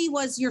Miami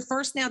was your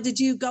first. Now, did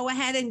you go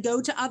ahead and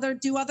go to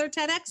do other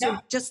TEDx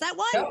or just that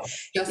one? No,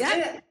 just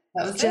it.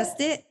 That was just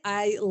it.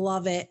 I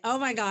love it. Oh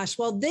my gosh.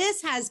 Well,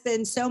 this has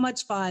been so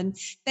much fun.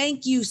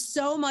 Thank you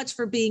so much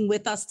for being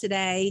with us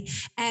today.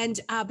 And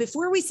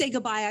before we say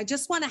goodbye, I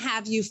just want to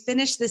have you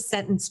finish this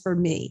sentence for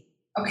me.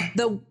 Okay.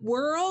 The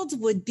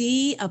world would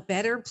be a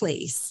better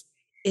place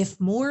if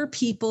more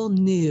people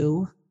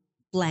knew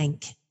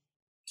blank.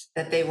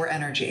 That they were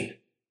energy.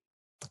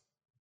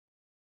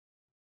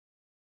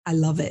 I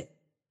love it.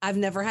 I've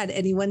never had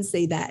anyone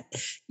say that.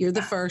 You're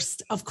the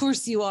first. Of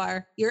course you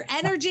are. Your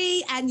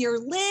energy and you're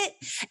lit.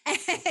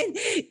 And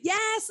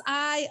yes,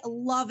 I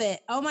love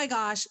it. Oh my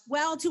gosh.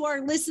 Well, to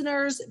our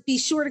listeners, be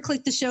sure to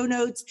click the show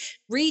notes,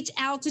 reach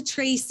out to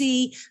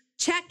Tracy,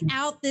 check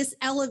out this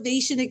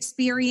elevation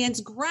experience,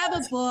 grab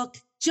a book,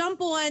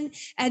 jump on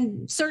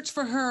and search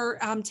for her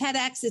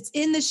TEDx. It's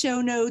in the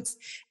show notes,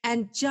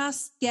 and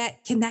just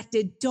get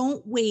connected.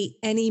 Don't wait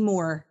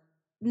anymore.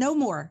 No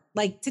more.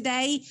 Like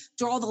today,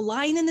 draw the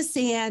line in the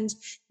sand.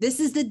 This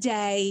is the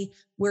day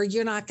where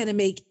you're not going to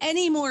make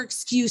any more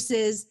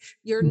excuses.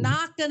 You're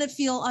not going to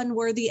feel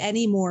unworthy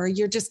anymore.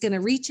 You're just going to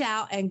reach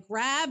out and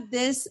grab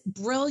this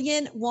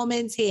brilliant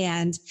woman's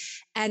hand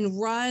and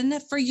run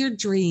for your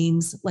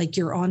dreams like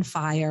you're on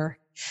fire.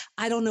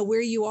 I don't know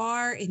where you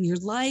are in your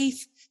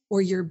life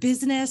or your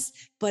business,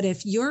 but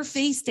if you're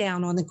face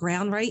down on the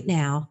ground right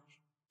now,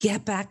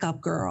 get back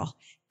up, girl.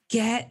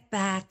 Get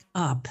back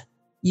up.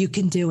 You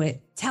can do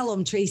it. Tell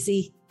them,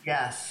 Tracy.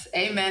 Yes.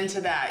 Amen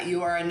to that.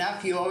 You are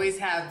enough. You always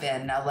have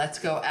been. Now let's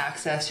go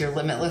access your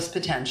limitless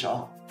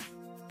potential.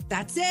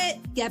 That's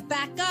it. Get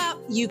back up.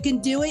 You can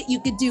do it. You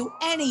can do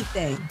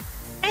anything.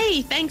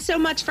 Hey, thanks so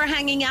much for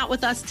hanging out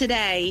with us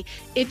today.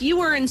 If you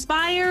were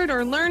inspired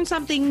or learned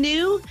something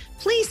new,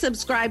 please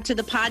subscribe to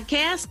the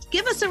podcast,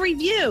 give us a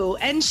review,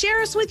 and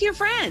share us with your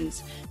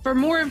friends. For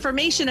more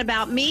information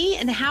about me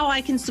and how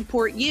I can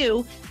support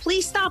you,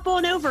 please stop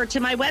on over to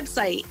my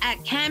website at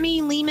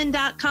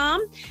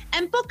CamiLehman.com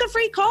and book a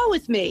free call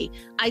with me.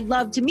 I'd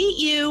love to meet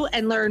you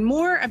and learn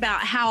more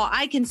about how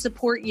I can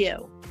support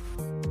you.